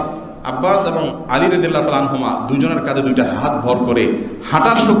আলাইহি সাল্লাম আব্বাস এবং আলী রাদিয়াল্লাহু তাআলা আনহুমা দুজনের কাঁধে দুইটা হাত ভর করে,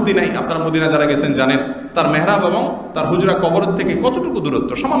 হাঁটার শক্তি নাই। আপনারা মদিনা যারা গেছেন জানেন তার মেহরাব এবং তার হুজরা কবরের থেকে কতটুকু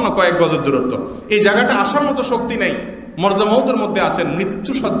দূরত্ব, সামান্য কয়েক গজের দূরত্ব। এই জায়গাটা আসার মতো শক্তি নেই, মরজা মওতের মধ্যে আছেন,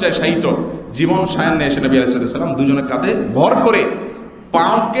 মৃত্যু সজ্জায় শায়িত, জীবন সায়ান্নে এসে নবী আলাইহিস সালাম দুজনের কাঁধে ভর করে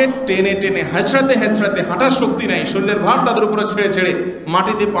পাকে টেনে টেনে হেঁচড়াতে হেঁচড়াতে, হাঁটার শক্তি নাই, শরীরের ভার তাদের উপরে ছেড়ে ছেড়ে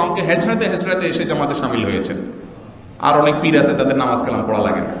মাটিতে পাকে হেঁচড়াতে হেঁচড়াতে এসে জামাতে শামিল হয়েছেন। আর অনেক পীর আছে তাদের নামাজ কালাম পড়া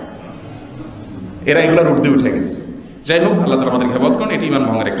লাগে না, এরা এগুলোর ঊর্ধ্বে উঠে গেছে। যাই হোক, আল্লাহ তাআলা আমাদের হেফাজত করেন, এটি ঈমান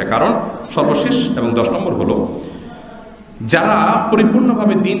ভঙ্গের একটা কারণ। সর্বশেষ এবং 10 নম্বর হলো, যারা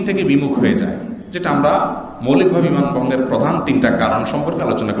পরিপূর্ণভাবে দিন থেকে বিমুখ হয়ে যায়, যেটা আমরা মৌলিকভাবে ঈমান ভঙ্গের প্রধান 3টা কারণ সম্পর্কে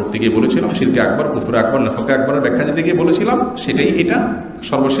আলোচনা করতে গিয়ে বলেছিলাম। শিরকে আকবর, কুফরে আকবর, নিফাকে আকবরের ব্যাখ্যা দিতে গিয়ে বলেছিলাম, সেটাই এটা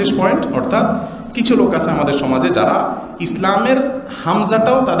সর্বশেষ পয়েন্ট। অর্থাৎ কিছু লোক আছে আমাদের সমাজে যারা ইসলামের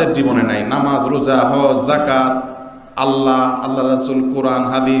হামজাটাও তাদের জীবনে নাই, নামাজ, রোজা, হজ, যাকাত, আল্লাহ, আল্লাহ রাসূল, কোরআন,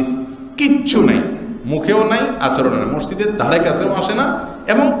 হাদিস কিচ্ছু নেই, মুখেও নাই, আচরণে নাই, মসজিদের ধারে কাছেও আসে না,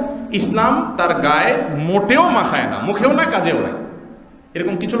 এবং ইসলাম তার গায়ে মোটেও মাখায় না, মুখেও না, কাজেও নাই।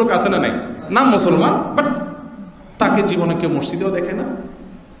 এরকম কিছু লোক আছে না নাই? নাম মুসলমান, বাট তাকে জীবনে কেউ মসজিদেও দেখে না,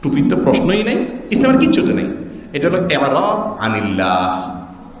 টুপির তো প্রশ্নই নেই, ইসলামের কিচ্ছুতে নেই। এটা হলো ইরাদ আনিল্লাহ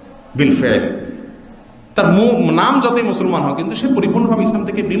বিল ফিল। তার নাম যতই মুসলমান হোক, কিন্তু সে পরিপূর্ণভাবে ইসলাম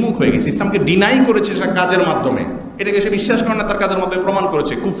থেকে বিমুখ হয়ে গেছে, ইসলামকে ডিনাই করেছে সে কাজের মাধ্যমে, এটাকে সে বিশ্বাস করে না, তার কাজের মাধ্যমে প্রমাণ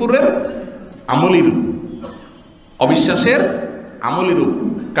করেছে। কুফুরের আমলি রূপ, অবিশ্বাসের আমলি রূপ,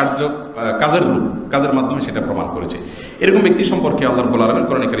 কাজের রূপ, কাজের মাধ্যমে সেটা প্রমাণ করেছে। এরকম ব্যক্তি সম্পর্কে আল্লাহ রাব্বুল আলামিন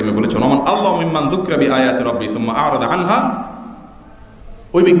কোরআনে কারিমে বলেছেন, ওমান আল্লাহু মিম্মান যুকরা বিআয়াতি রাব্বি সুম্মা আ'রাদা আনহা।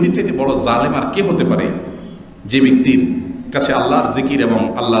 ওই ব্যক্তির চেয়ে বড় জালেম আর কে হতে পারে, যে ব্যক্তির কাছে আল্লাহর জিকির এবং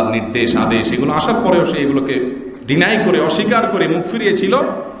আল্লাহর নির্দেশ আদেশ এগুলো আসার পরেও সে এগুলোকে ডিনাই করে, অস্বীকার করে মুখ ফিরিয়েছিল।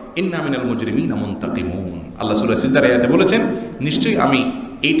 ইন্না মিনাল মুজরিমিনা মুনতাকিমুন, আল্লাহ সূরা সিজদার আয়াতে বলেছেন, নিশ্চয়ই আমি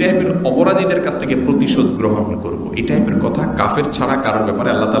এই টাইপের অপরাধীদের কাছ থেকে প্রতিশোধ গ্রহণ করব। এই টাইপের কথা কাফের ছাড়া কারোর ব্যাপারে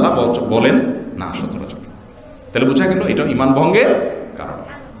আল্লাহ তাআলা বলেন না সচরাচর। তাহলে বোঝা গেল এটা ঈমান ভঙ্গের কারণ।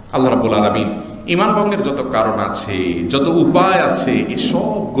 আল্লাহ রাব্বুল আলামিন ঈমান ভঙ্গের যত কারণ আছে, যত উপায় আছে, এই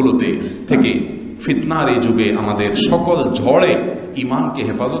সবগুলোতে থেকে ফিতনার এই যুগে আমাদের সকল ঝড়ে ঈমানকে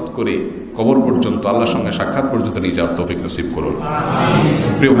হেফাজত করে কবর পর্যন্ত, আল্লাহর সঙ্গে সাক্ষাৎ পর্যন্ত নিয়ে যাওয়ার তৌফিক নসিব করুন।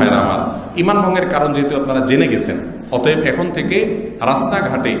 প্রিয় ভাইরা আমার, ঈমান ভঙ্গের কারণ যেহেতু আপনারা জেনে গেছেন, অতএব এখন থেকে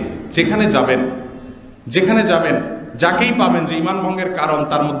রাস্তাঘাটে যেখানে যাবেন, যাকেই পাবেন যে ঈমান ভঙ্গের কারণ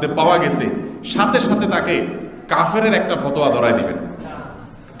তার মধ্যে পাওয়া গেছে, সাথে সাথে তাকে কাফেরের একটা ফতোয়া ধরায় দিবেন।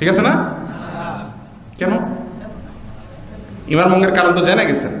 ঠিক আছে না? কেন? ঈমান ভঙ্গের কারণ তো জেনে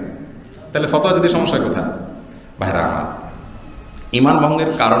গেছেন, তাহলে ফতোয়া দিতে সমস্যা কোথায়? ভাইরা আমার, ঈমান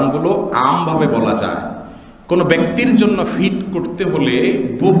ভঙ্গের কারণগুলো আমভাবে বলা যায়। কোনো ব্যক্তির জন্য ফিট করতে হলে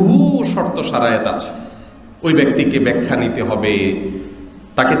বহু শর্ত সারায়াত আছে। ওই ব্যক্তিকে ব্যাখ্যা নিতে হবে,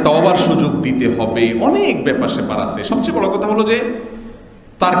 তাকে তওবার সুযোগ দিতে হবে, অনেক ব্যাপার স্যাপার আছে। সবচেয়ে বড় কথা হলো যে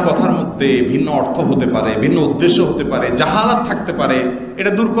তার কথার মধ্যে ভিন্ন অর্থ হতে পারে, ভিন্ন উদ্দেশ্য হতে পারে, জাহালাত থাকতে পারে।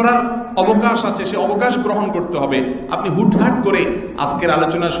 এটা দূর করার অবকাশ আছে, সে অবকাশ গ্রহণ করতে হবে। আপনি হুটহাট করে আজকের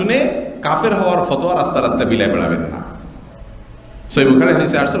আলোচনা শুনে কাফের হওয়ার ফতোয়া রাস্তা রাস্তা বিলায় বেড়াবেন না। সহিহ বুখারী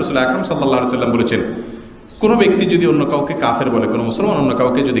হাদিসে আসছে, রাসূল আকরাম সাল্লাল্লাহু আলাইহি ওয়াসাল্লাম বলেছেন, কোনো ব্যক্তি যদি অন্য কাউকে কাফের বলে, কোনো মুসলমান অন্য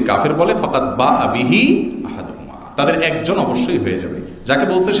কাউকে যদি কাফের বলে, ফাকাদ বাআ বিহি আহাদুহুমা, তাদের একজন অবশ্যই হয়ে যাবে। যাকে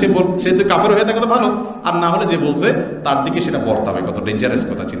বলছে সে তো কাফের হয়ে থাকে তো ভালো, আর না হলে যে বলছে তার দিকে সেটা বর্তাবে। কত ডেঞ্জারাস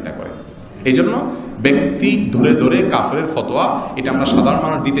কথা চিন্তা করে। এই জন্য ব্যক্তি ধরে ধরে কাফেরের ফতোয়া এটা আমরা সাধারণ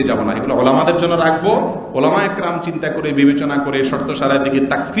মানুষ দিতে যাব না, এগুলো ওলামাদের জন্য রাখবো। ওলামা একরাম চিন্তা করে, বিবেচনা করে, শর্ত সারার দিকে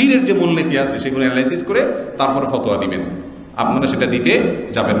তাকফিরের যে মূলনীতি আছে সেগুলো অ্যানালাইসিস করে তারপরে ফতোয়া দিবেন। আপনারা সেটা দিতে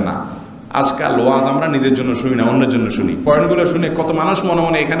যাবেন না। আজকাল ওয়াজ আমরা নিজের জন্য শুনি না, অন্যের জন্য শুনি। পয়েন্টগুলো শুনে কত মানুষ মনে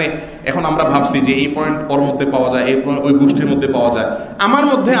মনে এখানে এখন আমরা ভাবছি যে এই পয়েন্ট ওর মধ্যে পাওয়া যায়, এই পয়েন্ট ওই গোষ্ঠীর মধ্যে পাওয়া যায়, আমার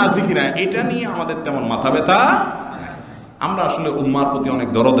মধ্যে আছে কিনা এটা নিয়ে আমাদের তেমন মাথা ব্যথা। আমরা আসলে উম্মার প্রতি অনেক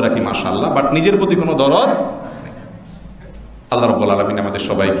দরদ রাখি মাশাআল্লাহ, বাট নিজের প্রতি কোনো দরদ নেই। আল্লাহ রাব্বুল আলামিন আমাদের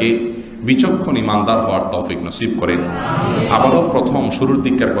সবাইকে বিচক্ষণ ইমানদার হওয়ার তৌফিক নসিব করেন। আবারও প্রথম শুরুর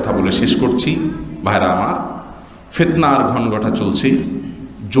দিককার কথা বলে শেষ করছি। ভাইরা আমার, ফিতনার ঘনঘটা চলছে,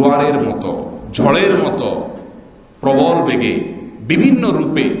 জোয়ারের মতো, ঝড়ের মতো প্রবল বেগে বিভিন্ন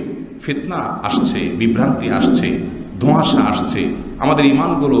রূপে ফিতনা আসছে, বিভ্রান্তি আসছে, ধোঁয়াশা আসছে। আমাদের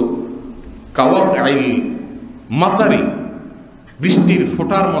ইমানগুলো কাওয়াকাইল মাতারি, বৃষ্টির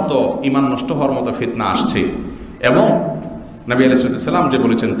ফোঁটার মতো ইমান নষ্ট হওয়ার মতো ফিতনা আসছে। এবং নবী আলাইহিস সালাম যে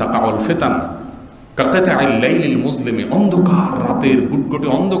বলেছেন, তাকাউল ফিতান কাকাতাইল লাইলিল মুসলিমি, অন্ধকার রাতের গুটগুটে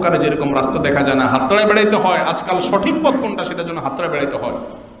অন্ধকারে যেরকম রাস্তা দেখা যায় না, হাতড়ায় বেড়াইতে হয়। আজকাল সঠিক পথ কোনটা সেটার জন্য হাতড়ায় বেড়াইতে হয়।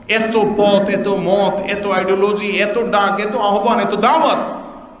 এত পথ, এত মত, এত আইডিওলজি, এত ডাক, এত আহ্বান, এত দাওয়াত,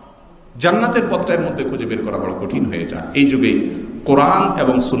 জান্নাতের পথটার মধ্যে খুঁজে বের করা বড় কঠিন হয়ে যায়। এই যুগে কোরআন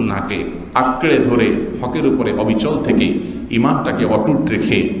এবং সুন্নাহকে আঁকড়ে ধরে হকের উপরে অবিচল থেকে ইমানটাকে অটুট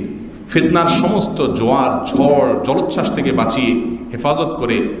রেখে ফিতনার সমস্ত জোয়ার, ঝড়, জলোচ্ছ্বাস থেকে বাঁচিয়ে হেফাজত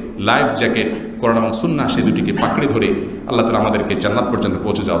করে লাইফ জ্যাকেট কোরআন এবং সুন্নাহ সে দুটিকে পাকড়ে ধরে আল্লাহ তাআলা আমাদেরকে জান্নাত পর্যন্ত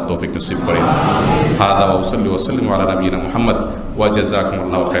পৌঁছে যাওয়ার তৌফিক নসিব করেন। হাদা ওয়া সাল্লাল্লাহু ওয়া সাল্লামু আলা নবিয়িনা মুহাম্মদ ওয়া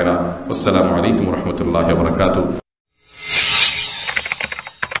জাযাকুমুল্লাহু খাইরা। আসসালামু আলাইকুম ওয়া রাহমাতুল্লাহি ওয়া বারাকাতুহু।